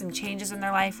to make some changes in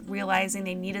their life, realizing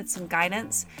they needed some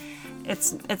guidance.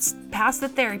 It's past the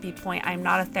therapy point. I'm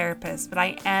not a therapist, but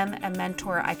I am a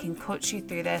mentor. I can coach you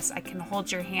through this. I can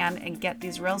hold your hand and get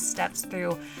these real steps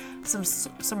through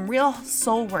some real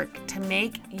soul work to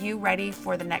make you ready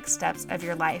for the next steps of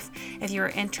your life. If you're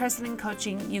interested in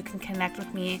coaching, you can connect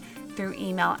with me through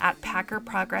email at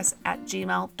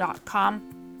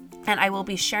packerprogress@gmail.com. And I will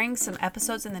be sharing some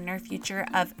episodes in the near future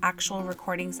of actual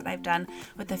recordings that I've done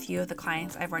with a few of the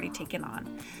clients I've already taken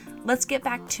on. Let's get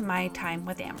back to my time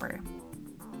with Amber.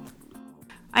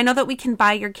 I know that we can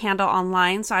buy your candle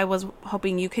online, so I was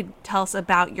hoping you could tell us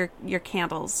about your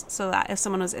candles so that if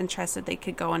someone was interested, they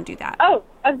could go and do that. Oh,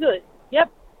 absolutely.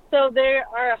 Yep. So they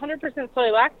are 100%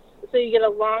 soy wax, so you get a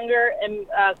longer and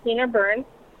cleaner burn.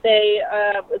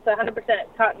 It's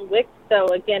 100% cotton wick, so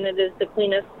again, it is the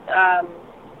cleanest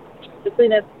the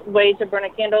cleanest way to burn a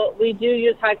candle. We do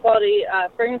use high-quality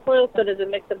fragrance oils, so it is a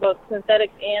mix of both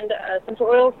synthetic and essential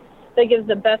oils that gives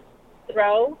the best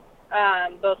throw,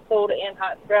 both cold and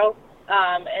hot throw.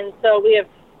 And so we have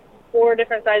 4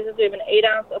 different sizes. We have an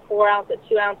 8-ounce, a 4-ounce,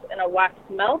 a 2-ounce, and a wax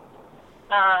melt.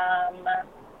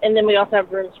 And then we also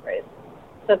have room sprays.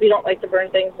 So if you don't like to burn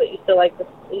things, but you still like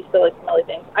smelly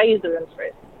things, I use the room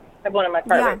sprays. I have one in my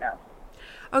car right now.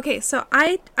 Okay, so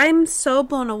I'm so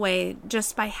blown away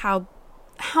just by how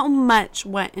much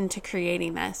went into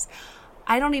creating this.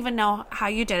 I don't even know how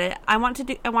you did it. I want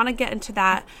to get into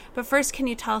that, but first, can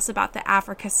you tell us about the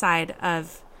Africa side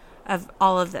of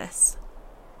all of this?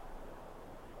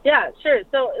 Yeah, sure.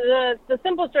 So the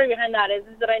simple story behind that is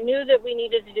that I knew that we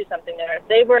needed to do something there.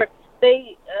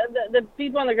 The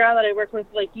people on the ground that I work with,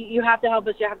 like, you have to help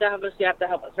us, you have to help us, you have to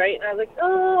help us, right? And I was like,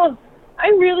 oh, I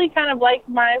really kind of like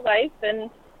my life and,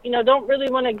 don't really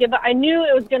want to give up. I knew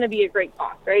it was going to be a great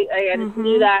cause, right? I just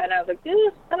knew that, and I was like,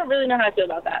 I don't really know how I feel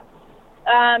about that.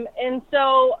 And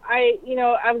so I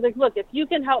was like, look, if you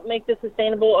can help make this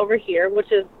sustainable over here,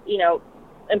 which is,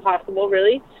 impossible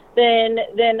really, then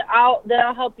I'll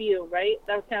help you, right?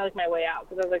 That was kind of like my way out,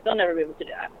 because I was like, they'll never be able to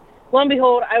do that. Lo and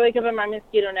behold, I wake up in my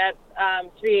mosquito net,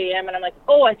 3 a.m., and I'm like,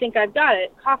 oh, I think I've got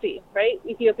it. Coffee, right?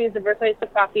 Ethiopia is the birthplace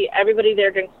of coffee. Everybody there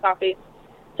drinks coffee.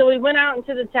 So we went out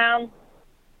into the town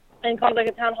and called like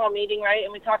a town hall meeting, right?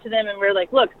 And we talked to them, and we were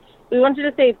like, look, we want you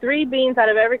to save 3 beans out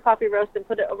of every coffee roast and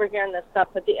put it over here in this cup.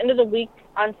 At the end of the week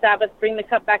on Sabbath, bring the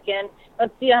cup back in.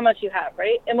 Let's see how much you have,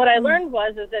 right? And what I learned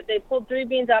is that they pulled 3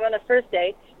 beans out on the first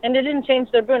day, and it didn't change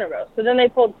their Buna roast. So then they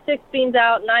pulled 6 beans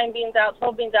out, 9 beans out,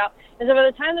 12 beans out. And so by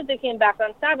the time that they came back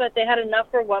on Sabbath, they had enough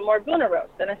for 1 more Buna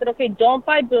roast. And I said, okay, don't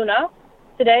buy Buna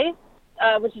today,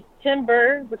 which is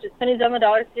timber, which is pennies on the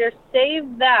dollar here.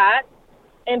 Save that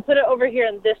and put it over here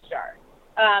in this jar.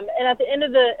 And at the end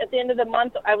of the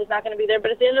month, I was not going to be there, but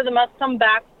at the end of the month, come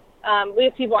back. We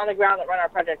have people on the ground that run our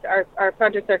project. Our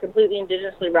projects are completely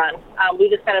indigenously run. We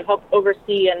just kind of help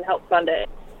oversee and help fund it.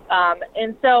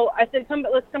 And so I said,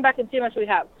 let's come back and see how much we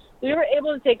have. We were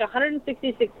able to take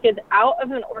 166 kids out of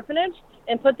an orphanage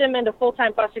and put them into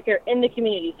full-time foster care in the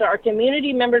community. So our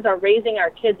community members are raising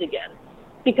our kids again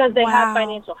because they have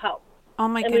financial help. Oh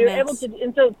my and goodness. We were able to,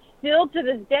 and so still to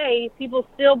this day, people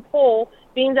still pull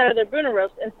beans out of their Buna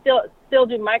roast and still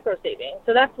do micro saving.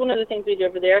 So that's one of the things we do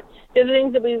over there. The other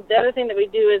thing that we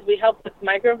do is we help with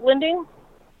micro blending.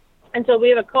 And so we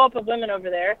have a co-op of women over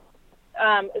there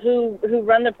who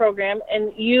run the program,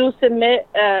 and you submit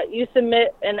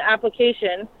an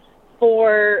application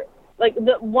for, like,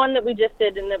 the one that we just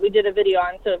did and that we did a video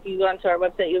on. So if you go onto our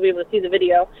website, you'll be able to see the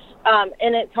video.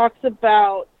 And it talks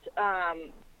about a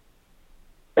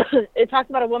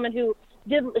woman who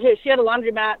she had a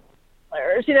laundromat,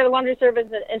 or she had a laundry service,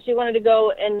 and she wanted to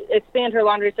go and expand her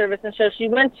laundry service. And so she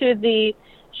went to the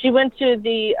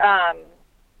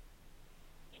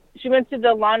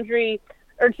laundry,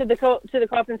 or to the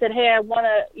co-op, and said, hey, I want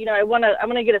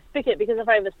to get a spigot, because if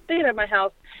I have a spigot at my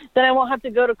house, then I won't have to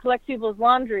go to collect people's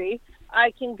laundry.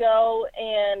 I can go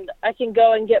and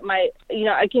get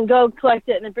I can go collect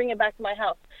it and then bring it back to my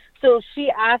house. So she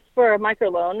asked for a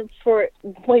microloan for,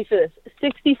 wait for this,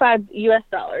 $65 US.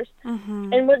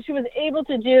 And what she was able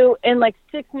to do in like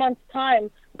 6 months' time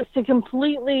was to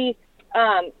completely,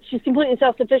 she's completely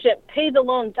self-sufficient, pay the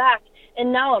loan back,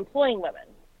 and now employing women.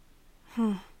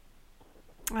 Oh,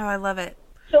 I love it.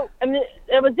 So, I mean,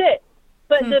 that was it.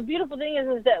 But the beautiful thing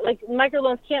is that, like,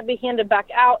 microloans can't be handed back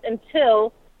out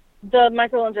until the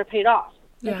microloans are paid off.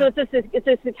 Yeah. And so it's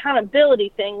this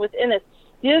accountability thing within this.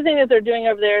 The other thing that they're doing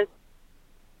over there is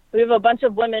we have a bunch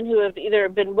of women who have either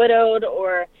been widowed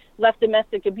or left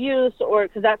domestic abuse, or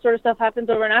because that sort of stuff happens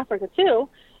over in Africa too.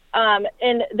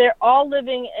 And they're all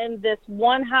living in this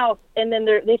one house, and then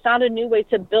they found a new way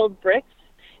to build bricks,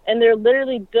 and they're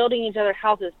literally building each other's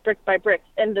houses brick by brick.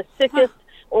 And the sickest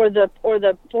or the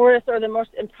poorest or the most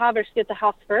impoverished get the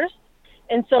house first.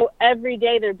 And so every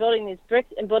day they're building these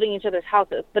bricks and building each other's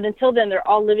houses. But until then, they're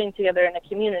all living together in a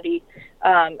community,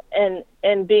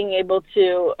 and being able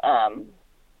to,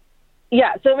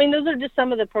 So I mean, those are just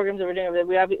some of the programs that we're doing over there.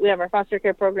 We have our foster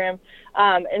care program,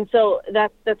 and so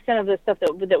that's kind of the stuff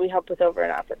that we help with over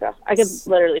in Africa. I could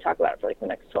literally talk about it for like the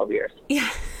next 12 years. Yeah.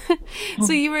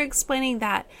 So you were explaining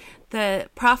that the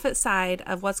profit side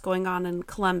of what's going on in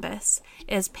Columbus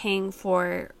is paying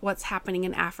for what's happening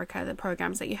in Africa, the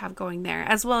programs that you have going there,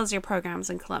 as well as your programs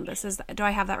in Columbus. Do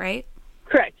I have that right?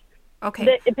 Correct.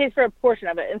 Okay. It pays for a portion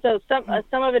of it. And so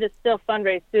some of it is still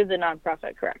fundraised through the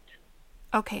nonprofit, correct?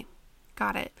 Okay.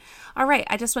 Got it. All right.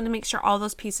 I just want to make sure all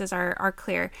those pieces are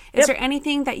clear. Is there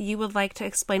anything that you would like to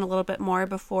explain a little bit more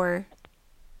before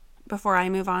I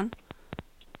move on?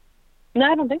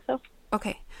 No, I don't think so.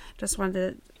 Okay. Just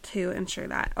wanted to ensure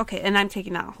that. Okay. And I'm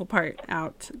taking that whole part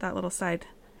out, that little side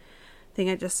thing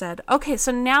I just said. Okay.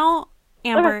 So now,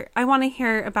 Amber, I want to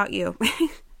hear about you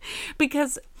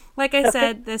because, like I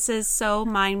said, this is so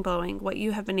mind-blowing what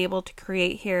you have been able to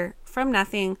create here from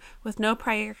nothing with no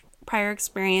prior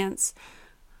experience.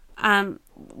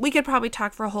 We could probably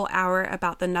talk for a whole hour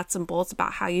about the nuts and bolts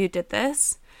about how you did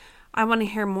this. I want to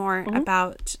hear more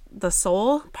about the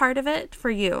soul part of it for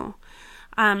you.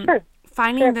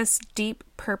 Finding this deep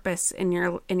purpose in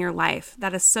your life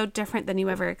that is so different than you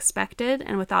ever expected,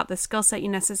 and without the skill set you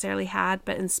necessarily had,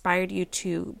 but inspired you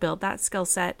to build that skill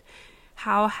set.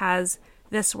 How has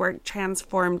this work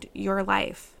transformed your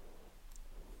life?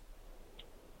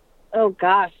 Oh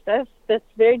gosh, that's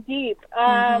very deep.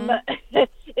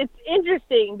 It's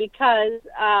interesting because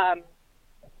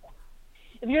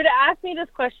if you were to ask me this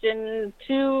question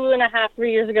 2.5,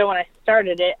 3 years ago when I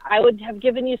started it, I would have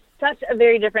given you such a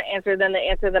very different answer than the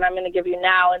answer that I'm going to give you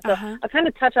now. And so I'll kind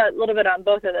of touch a little bit on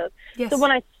both of those. Yes. So when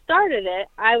I started it,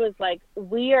 I was like,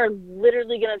 we are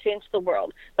literally going to change the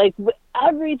world. Like,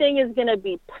 everything is going to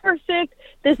be perfect.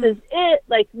 This is it.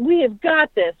 Like, we have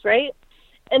got this, right?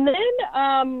 And then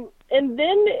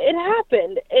it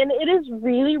happened, and it is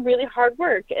really, really hard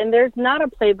work, and there's not a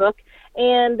playbook,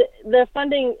 and the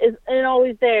funding isn't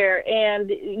always there, and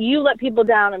you let people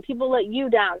down, and people let you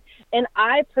down, and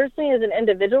I personally, as an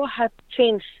individual, have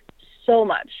changed so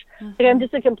much. Like, I'm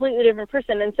just a completely different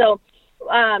person, and so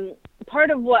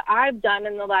part of what I've done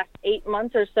in the last 8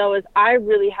 months or so is I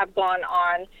really have gone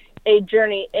on a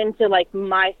journey into like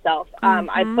myself.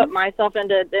 I put myself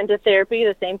into therapy,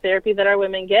 the same therapy that our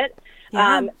women get.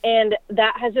 And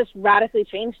that has just radically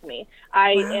changed me.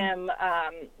 I am,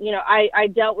 I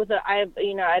dealt with I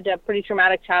had a pretty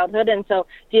traumatic childhood. And so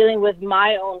dealing with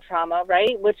my own trauma,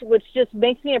 right, which just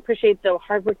makes me appreciate the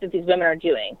hard work that these women are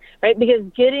doing, right? Because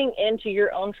getting into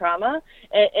your own trauma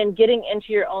and getting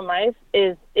into your own life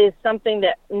is something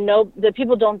that that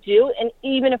people don't do. And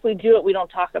even if we do it, we don't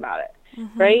talk about it.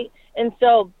 Right. And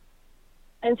so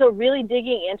really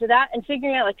digging into that and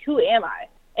figuring out, like, who am I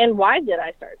and why did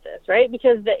I start this? Right.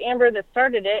 Because the Amber that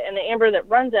started it and the Amber that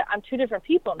runs it, I'm two different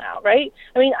people now. Right.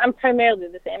 I mean, I'm primarily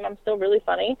the same. I'm still really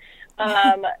funny.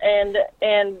 And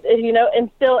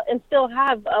still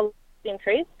have a same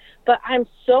traits, but I'm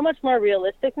so much more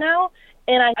realistic now.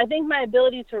 And I think my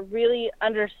ability to really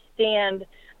understand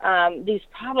these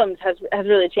problems has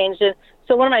really changed it.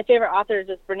 So one of my favorite authors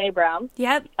is Brene Brown.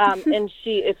 Yep. And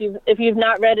she, if you've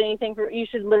not read anything, you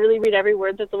should literally read every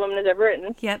word that the woman has ever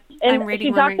written. Yep. And I'm reading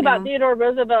she one talks right about now. Theodore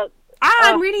Roosevelt.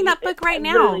 I'm reading that book right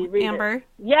now, Amber.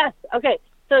 Yes. Okay.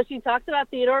 So she talks about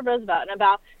Theodore Roosevelt and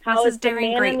about how it's the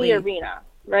man in the arena,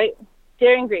 right?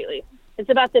 Daring greatly. It's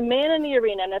about the man in the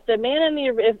arena, and if the man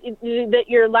in that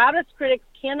your loudest critics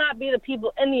cannot be the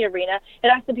people in the arena, it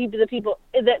has to be the people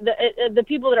the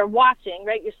people that are watching,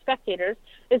 right? Your spectators.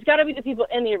 It's got to be the people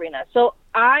in the arena. So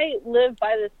I live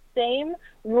by the same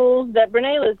rules that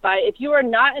Brene lives by. If you are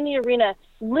not in the arena,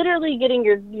 literally getting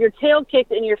your tail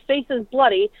kicked and your face is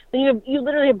bloody, then you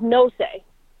literally have no say.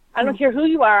 I don't care who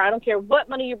you are. I don't care what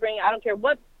money you bring. I don't care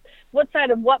what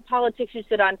side of what politics you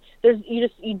sit on.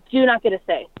 You do not get a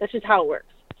say. That's just how it works.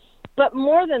 But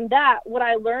more than that, what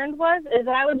I learned is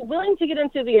that I was willing to get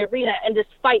into the arena and just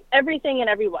fight everything and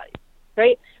everybody,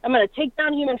 right? I'm going to take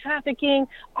down human trafficking.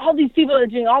 All these people are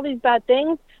doing all these bad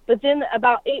things. But then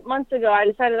about 8 months ago, I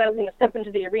decided I was going to step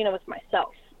into the arena with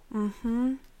myself.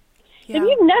 Yeah. If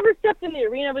you've never stepped in the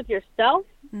arena with yourself,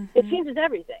 it changes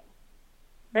everything.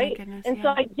 Right. Goodness, and so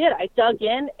I dug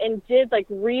in and did like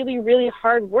really, really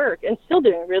hard work, and still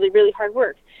doing really, really hard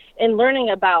work and learning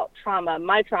about trauma,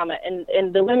 my trauma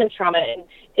and the women's trauma. And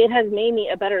it has made me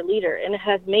a better leader, and it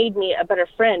has made me a better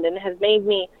friend, and it has made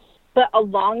me, but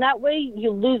along that way,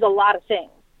 you lose a lot of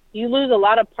things. You lose a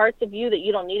lot of parts of you that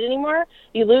you don't need anymore.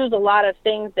 You lose a lot of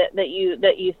things that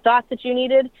you thought that you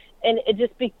needed. And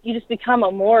you just become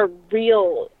a more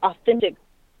real, authentic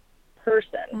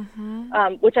person,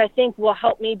 which I think will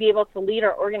help me be able to lead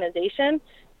our organization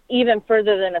even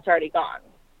further than it's already gone.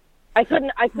 I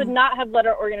could not have led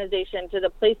our organization to the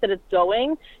place that it's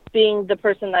going being the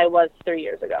person that I was 3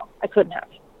 years ago. I couldn't have.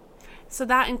 So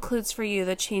that includes for you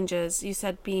the changes. You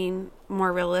said being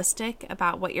more realistic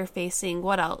about what you're facing.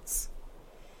 What else?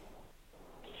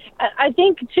 I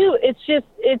think too, it's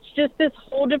just this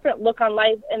whole different look on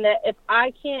life, and that if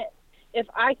I can't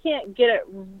get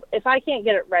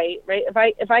it right,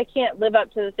 if I can't live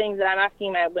up to the things that I'm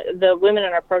asking the women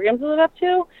in our programs to live up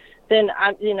to, then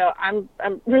I'm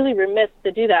really remiss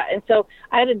to do that. And so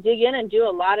I had to dig in and do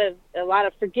a lot of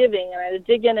forgiving, and I had to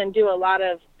dig in and do a lot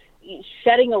of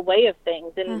shedding away of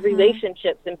things and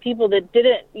relationships and people that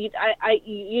didn't.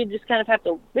 You just kind of have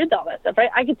to rid all that stuff, right?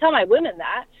 I could tell my women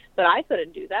that, but I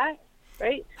couldn't do that,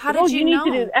 right? How did you know?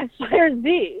 You need to do X, Y, or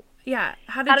Z. Yeah.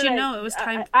 How did you know it was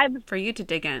time for you to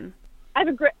dig in? I have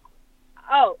a great.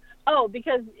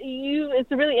 Because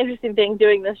it's a really interesting thing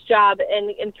doing this job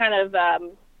and kind of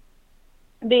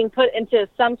being put into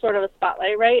some sort of a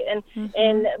spotlight, right?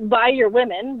 And by your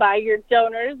women, by your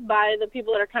donors, by the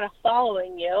people that are kind of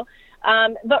following you.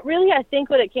 But really, I think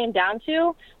what it came down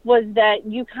to was that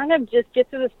you kind of just get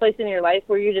to this place in your life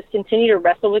where you just continue to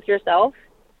wrestle with yourself,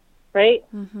 right?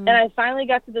 And I finally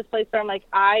got to this place where I'm like,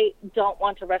 I don't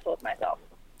want to wrestle with myself.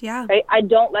 Yeah. Right? I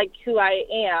don't like who I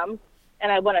am,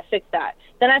 and I want to fix that.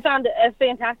 Then I found a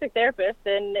fantastic therapist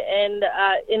and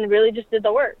really just did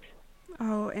the work.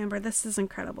 Oh, Amber, this is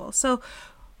incredible. So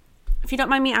if you don't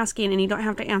mind me asking, and you don't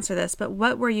have to answer this, but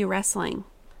what were you wrestling?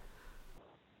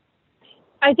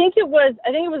 I think it was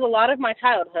a lot of my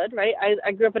childhood, right?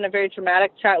 I grew up in a very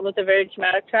traumatic with a very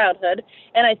traumatic childhood.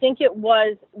 And I think it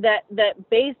was that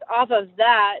based off of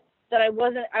that I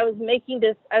was making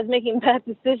bad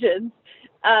decisions.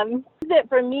 That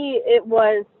for me, it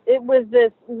was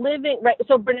this living, right?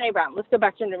 So Brene Brown, let's go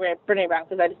back to Brene Brown,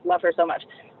 because I just love her so much.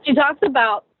 She talks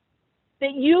about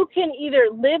that you can either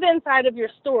live inside of your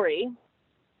story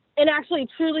and actually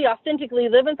truly authentically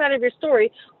live inside of your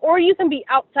story, or you can be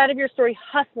outside of your story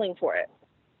hustling for it,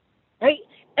 right?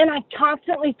 And I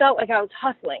constantly felt like I was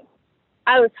hustling.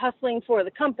 I was hustling for the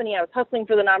company. I was hustling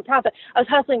for the nonprofit. I was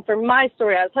hustling for my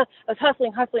story. I was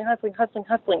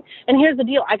hustling. And here's the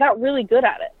deal. I got really good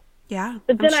at it. Yeah.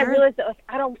 But then I realized that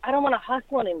I don't want to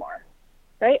hustle anymore,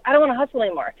 right? I don't want to hustle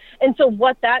anymore. And so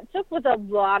what that took was a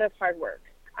lot of hard work.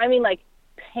 I mean, like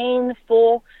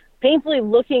painfully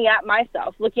looking at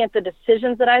myself, looking at the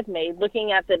decisions that I've made,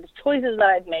 looking at the choices that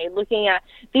I've made, looking at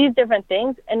these different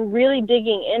things, and really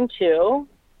digging into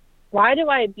why do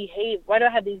I behave? Why do I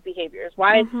have these behaviors?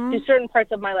 Why do certain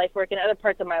parts of my life work and other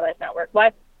parts of my life not work?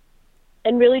 Why?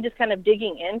 And really just kind of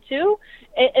digging into,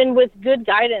 and with good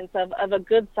guidance of a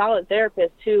good, solid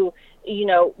therapist who,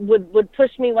 would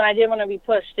push me when I didn't want to be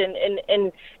pushed,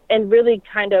 and really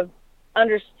kind of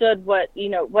understood what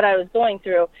I was going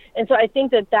through. And so I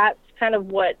think that's kind of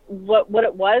what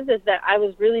it was, is that I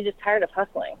was really just tired of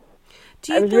hustling.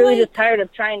 I was really just tired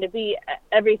of trying to be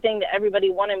everything that everybody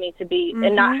wanted me to be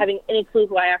and not having any clue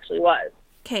who I actually was.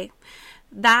 Okay.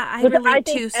 That I relate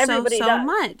to so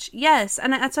much. Yes.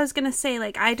 And that's what I was going to say.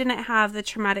 Like, I didn't have the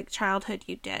traumatic childhood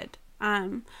you did,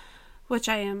 which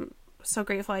I am so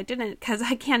grateful I didn't, because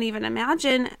I can't even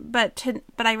imagine. But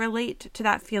I relate to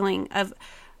that feeling of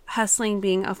hustling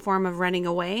being a form of running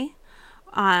away,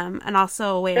 and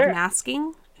also a way of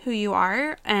masking who you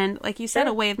are, and like you said,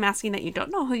 a way of masking that you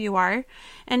don't know who you are.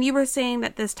 And you were saying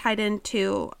that this tied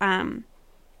into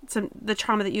the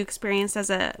trauma that you experienced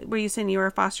were you saying you were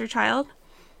a foster child?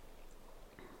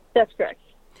 That's correct.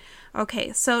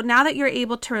 Okay, so now that you're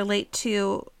able to relate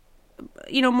to,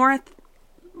 more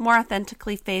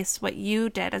authentically face what you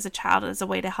did as a child as a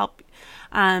way to help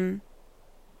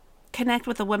connect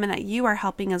with the women that you are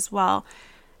helping as well,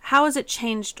 how has it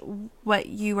changed what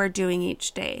you are doing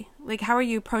each day? Like, how are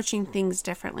you approaching things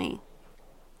differently?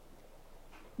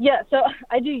 Yeah, so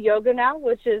I do yoga now,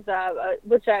 which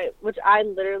I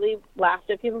literally laughed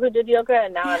at people who did yoga,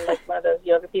 and now I'm like one of those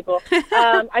yoga people.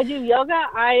 I do yoga.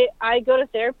 I go to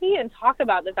therapy and talk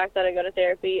about the fact that I go to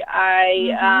therapy.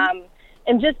 I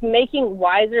am just making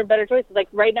wiser, better choices. Like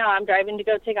right now, I'm driving to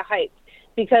go take a hike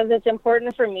because it's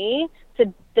important for me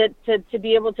to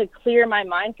be able to clear my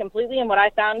mind completely. And what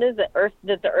I found is that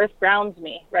the earth grounds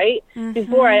me, right?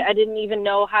 Before I didn't even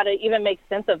know how to even make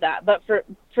sense of that. But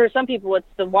for some people, it's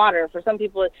the water. For some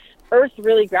people, earth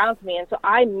really grounds me. And so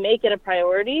I make it a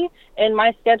priority in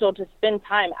my schedule to spend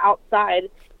time outside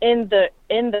in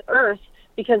the earth,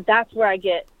 because that's where I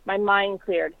get my mind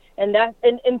cleared. And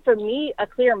for me, a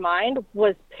clear mind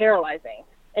was paralyzing.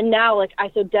 And now, like,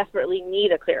 I so desperately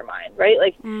need a clear mind, right?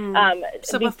 Like,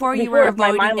 so before you were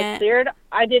avoiding my mind was cleared,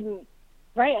 I didn't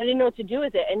know what to do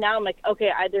with it. And now I'm like,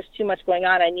 okay, there's too much going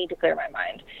on. I need to clear my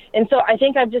mind. And so I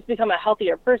think I've just become a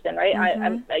healthier person, right?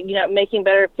 I'm making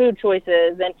better food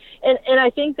choices. And I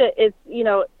think that it's,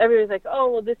 everybody's like,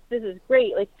 oh, well, this is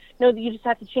great. Like, no, you just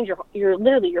have to change your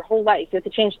literally your whole life. You have to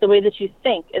change the way that you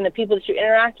think and the people that you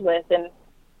interact with. And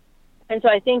so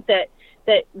I think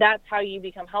that's how you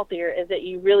become healthier, is that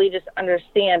you really just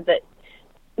understand that.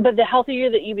 But the healthier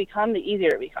that you become, the easier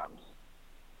it becomes.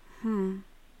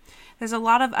 There's a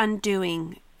lot of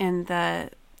undoing in the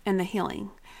healing,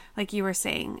 like you were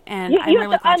saying, and I'm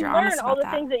really glad you're honest about that. You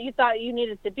have to unlearn all the things that you thought you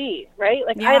needed to be, right?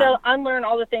 Like, I had to unlearn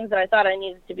all the things that I thought I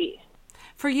needed to be.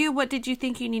 For you, what did you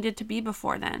think you needed to be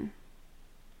before then?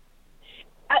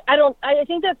 I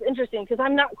think that's interesting because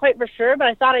I'm not quite for sure, but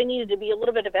I thought I needed to be a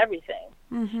little bit of everything.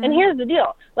 Mm-hmm. And here's the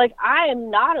deal. Like, I am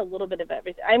not a little bit of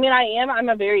everything. I mean, I'm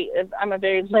a very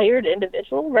layered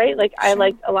individual, right? Like, sure. I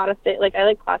like a lot of things. Like, I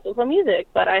like classical music,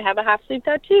 but I have a half sleeve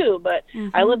tattoo, but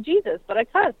mm-hmm. I love Jesus, but I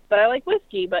cuss, but I like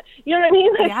whiskey, but you know what I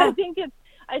mean? Like, yeah.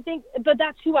 But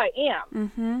that's who I am.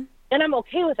 Mm-hmm. And I'm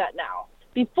okay with that now.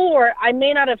 Before, I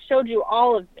may not have showed you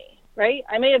all of me. Right?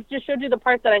 I may have just showed you the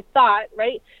part that I thought,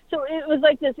 right? So it was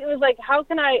like this. It was like, how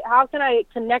can I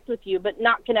connect with you, but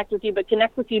not connect with you, but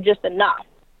connect with you just enough,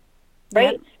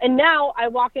 right? Yep. And now I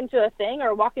walk into a thing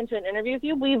or walk into an interview with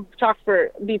you. We've talked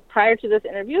prior to this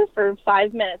interview for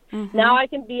 5 minutes. Mm-hmm. Now I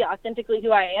can be authentically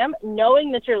who I am,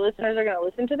 knowing that your listeners are going to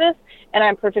listen to this, and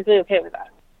I'm perfectly okay with that.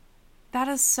 That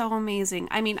is so amazing.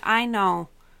 I mean, I know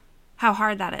how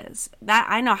hard that is. That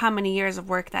I know how many years of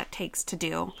work that takes to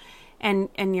do.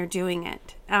 And you're doing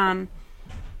it.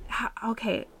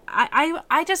 Okay.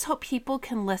 I just hope people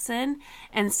can listen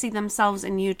and see themselves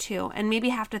in you too, and maybe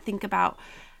have to think about,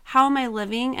 how am I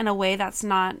living in a way that's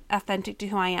not authentic to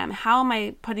who I am? How am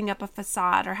I putting up a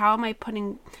facade, or how am I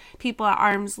putting people at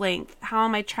arm's length? How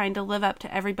am I trying to live up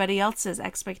to everybody else's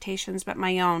expectations but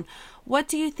my own? What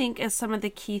do you think is some of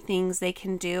the key things they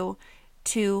can do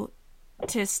to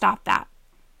stop that?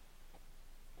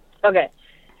 Okay.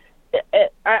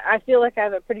 I feel like I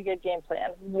have a pretty good game plan.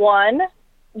 One,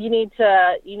 you need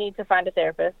to find a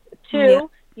therapist. Two, yeah.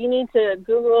 You need to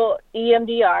Google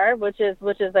EMDR, which is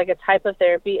like a type of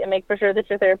therapy, and make for sure that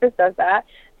your therapist does that.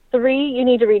 Three, you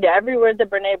need to read every word that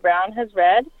Brene Brown has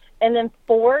read. And then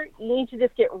four, you need to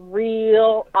just get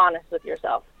real honest with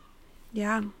yourself.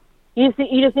 Yeah. You just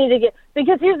need to get,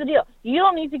 because here's the deal. You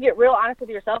don't need to get real honest with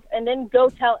yourself and then go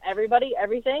tell everybody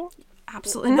everything.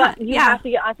 Absolutely not. But you have to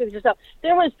get honest with yourself.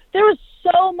 There was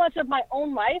so much of my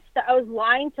own life that I was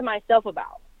lying to myself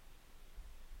about,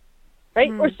 right?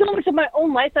 Mm. Or so much of my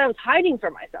own life that I was hiding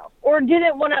from myself, or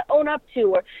didn't want to own up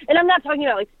to. And I'm not talking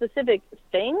about like specific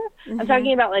things. Mm-hmm. I'm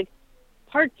talking about like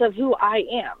parts of who I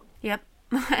am. Yep,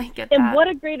 I get that. And what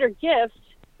a greater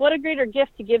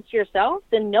gift to give to yourself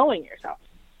than knowing yourself,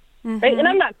 mm-hmm. right? And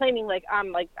I'm not claiming like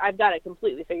I've got it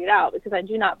completely figured out, because I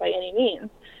do not by any means.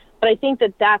 But I think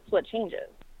that that's what changes.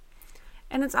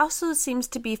 And it also seems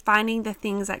to be finding the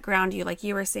things that ground you. Like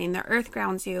you were saying, the earth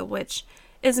grounds you, which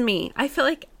is me. I feel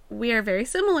like we are very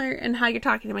similar in how you're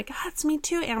talking. I'm like, that's me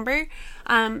too, Amber.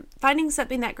 Finding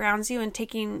something that grounds you and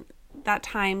taking that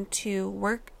time to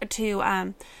work,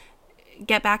 to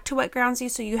get back to what grounds you,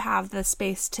 so you have the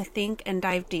space to think and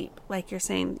dive deep. Like you're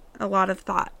saying, a lot of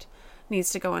thought needs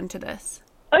to go into this.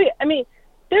 Oh, yeah. I mean,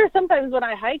 there are some times when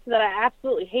I hike that I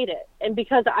absolutely hate it, and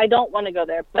because I don't want to go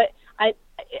there, but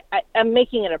I'm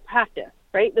making it a practice,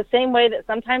 right? The same way that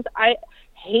sometimes I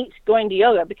hate going to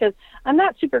yoga because I'm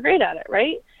not super great at it,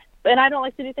 right? And I don't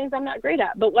like to do things I'm not great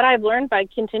at. But what I've learned by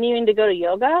continuing to go to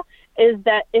yoga is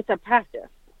that it's a practice.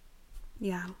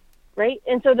 Yeah. Right?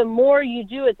 And so the more you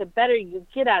do it, the better you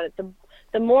get at it.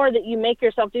 The more that you make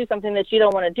yourself do something that you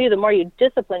don't want to do, the more you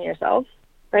discipline yourself.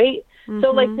 Right? Mm-hmm.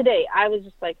 So like today, I was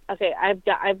just like, okay, I've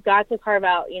got to carve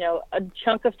out, a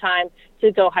chunk of time to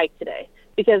go hike today,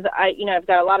 because I've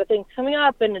got a lot of things coming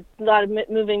up and a lot of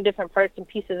moving different parts and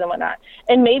pieces and whatnot.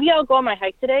 And maybe I'll go on my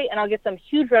hike today and I'll get some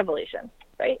huge revelation,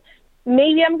 right?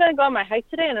 Maybe I'm going to go on my hike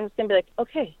today and I'm just going to be like,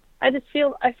 okay, I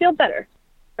feel better,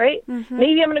 right? Mm-hmm.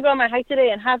 Maybe I'm going to go on my hike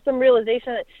today and have some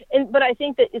realization. But I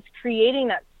think that it's creating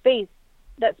that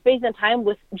space and time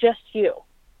with just you.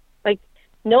 Like,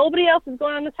 nobody else is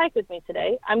going on this hike with me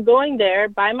today. I'm going there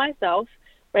by myself,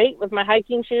 right, with my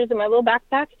hiking shoes and my little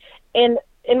backpack and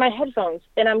in my headphones,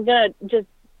 and I'm going to just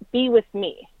be with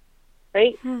me,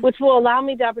 right, which will allow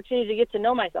me the opportunity to get to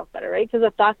know myself better, right, because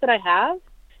the thoughts that I have,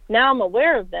 now I'm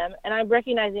aware of them, and I'm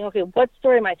recognizing, okay, what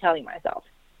story am I telling myself,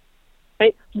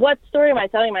 right? What story am I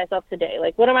telling myself today?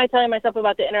 Like, what am I telling myself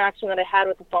about the interaction that I had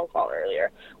with the phone call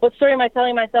earlier? What story am I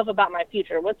telling myself about my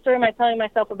future? What story am I telling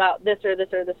myself about this or this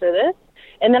or this or this?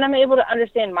 And then I'm able to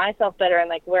understand myself better and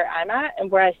like where I'm at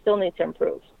and where I still need to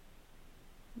improve.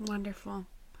 Wonderful.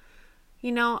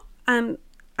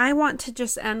 I want to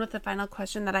just end with the final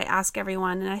question that I ask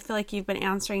everyone, and I feel like you've been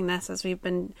answering this as we've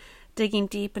been digging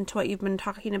deep into what you've been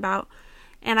talking about.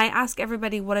 And I ask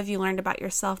everybody, what have you learned about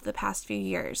yourself the past few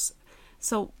years?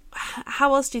 So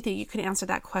how else do you think you could answer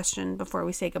that question before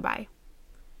we say goodbye?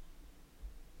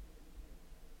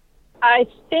 I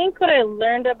think what I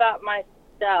learned about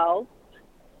myself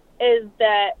is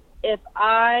that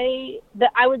I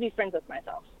would be friends with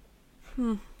myself.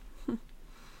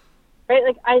 Right?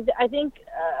 Like, I think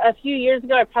a few years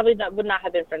ago, I probably would not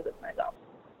have been friends with myself.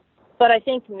 But I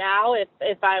think now,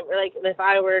 if I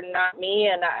were not me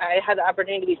and I had the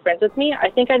opportunity to be friends with me, I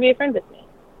think I'd be a friend with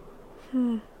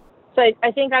me. So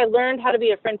I think I learned how to be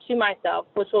a friend to myself,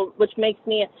 which makes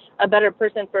me a better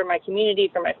person for my community,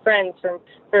 for my friends, for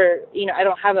I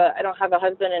don't have a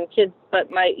husband and kids, but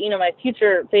my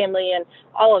future family and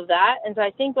all of that. And so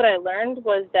I think what I learned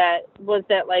was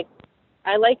that like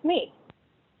I like me.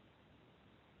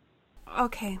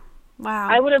 Okay. Wow.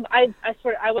 I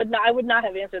swear I would not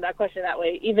have answered that question that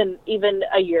way even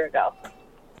a year ago.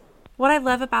 What I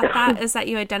love about that is that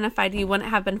you identified you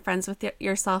wouldn't have been friends with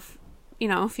yourself,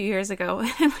 a few years ago.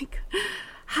 And like,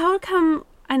 how come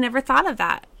I never thought of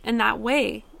that in that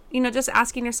way? Just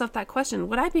asking yourself that question.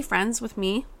 Would I be friends with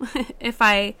me if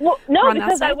I Well, no, were on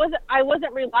because that side? I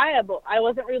wasn't reliable.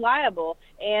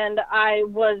 And I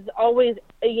was always,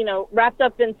 wrapped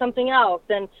up in something else.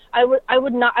 And I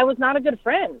was not a good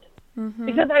friend. Mm-hmm.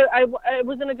 Because I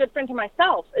wasn't a good friend to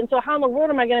myself. And so how in the world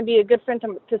am I going to be a good friend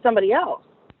to somebody else?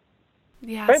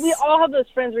 Yes. Right? We all have those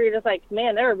friends where you're just like,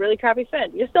 man, they're a really crappy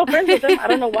friend. You're still friends with them. I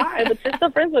don't know why, but you're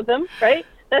still friends with them, right?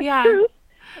 That's true.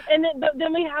 And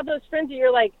then we have those friends that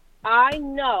you're like, I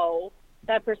know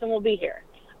that person will be here.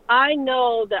 I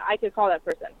know that I could call that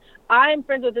person. I'm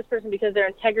friends with this person because their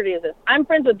integrity is this. I'm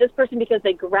friends with this person because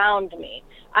they ground me.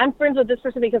 I'm friends with this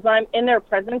person because when I'm in their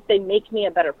presence, they make me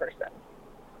a better person.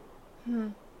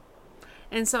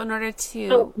 And so in order to...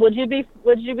 So would you be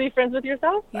friends with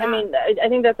yourself? Yeah. I mean, I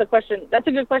think that's a question. That's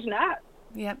a good question to ask.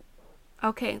 Yep.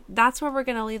 Okay. That's where we're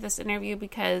going to leave this interview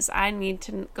because I need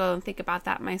to go and think about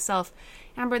that myself.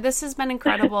 Amber, this has been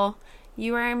incredible.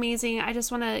 You are amazing. I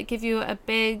just want to give you a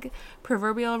big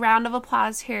proverbial round of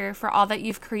applause here for all that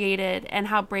you've created and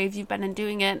how brave you've been in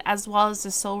doing it, as well as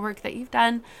the soul work that you've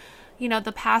done,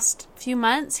 the past few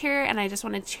months here. And I just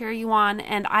want to cheer you on.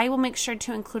 And I will make sure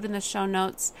to include in the show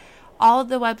notes all of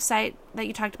the website that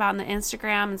you talked about on the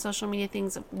Instagram and social media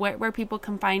things where people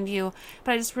can find you.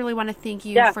 But I just really want to thank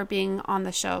you for being on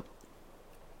the show.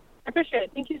 I appreciate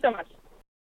it. Thank you so much.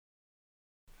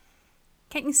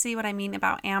 Can't you see what I mean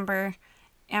about Amber?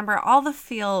 Amber, all the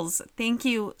feels. Thank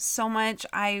you so much.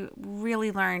 I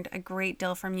really learned a great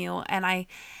deal from you, and I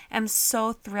am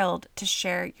so thrilled to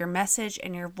share your message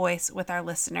and your voice with our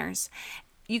listeners.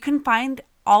 You can find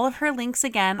all of her links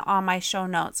again on my show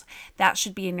notes. That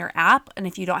should be in your app, and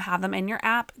if you don't have them in your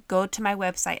app, go to my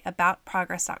website,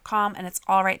 aboutprogress.com, and it's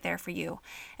all right there for you.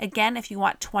 Again, if you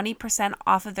want 20%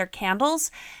 off of their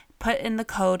candles, put in the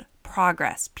code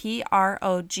PROGRESS, PROGRESS.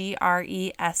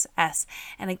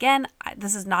 And again,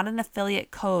 this is not an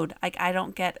affiliate code. Like, I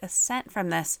don't get a cent from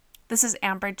this. This is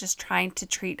Amber just trying to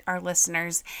treat our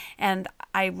listeners, and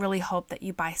I really hope that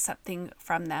you buy something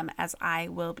from them, as I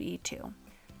will be too.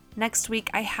 Next week,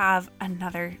 I have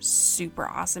another super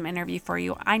awesome interview for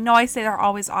you. I know I say they're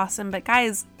always awesome, but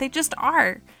guys, they just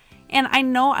are. And I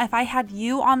know if I had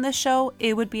you on the show,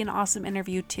 it would be an awesome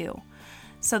interview too.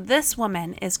 So this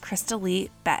woman is Crystalee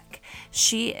Beck.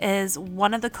 She is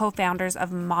one of the co-founders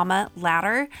of Mama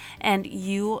Ladder, and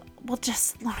you will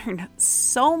just learn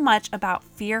so much about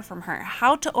fear from her,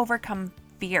 how to overcome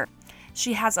fear.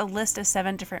 She has a list of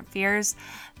 7 different fears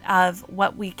of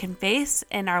what we can face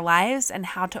in our lives and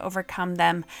how to overcome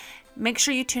them. Make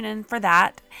sure you tune in for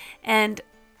that. And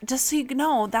just so you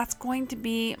know, that's going to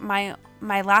be my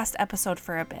last episode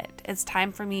for a bit. It's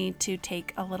time for me to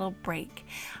take a little break.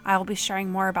 I will be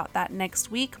sharing more about that next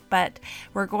week, but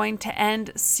we're going to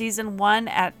end season 1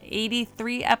 at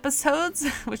 83 episodes,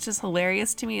 which is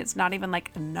hilarious to me. It's not even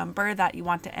like a number that you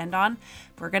want to end on.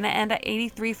 We're going to end at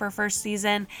 83 for first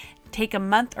season, take a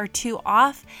month or 2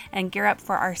 off, and gear up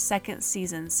for our second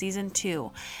season, season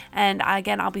 2. And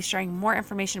again, I'll be sharing more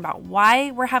information about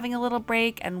why we're having a little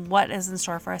break and what is in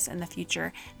store for us in the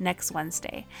future next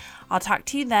Wednesday. I'll talk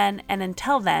to you then, and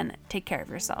until then, take care of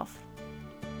yourself.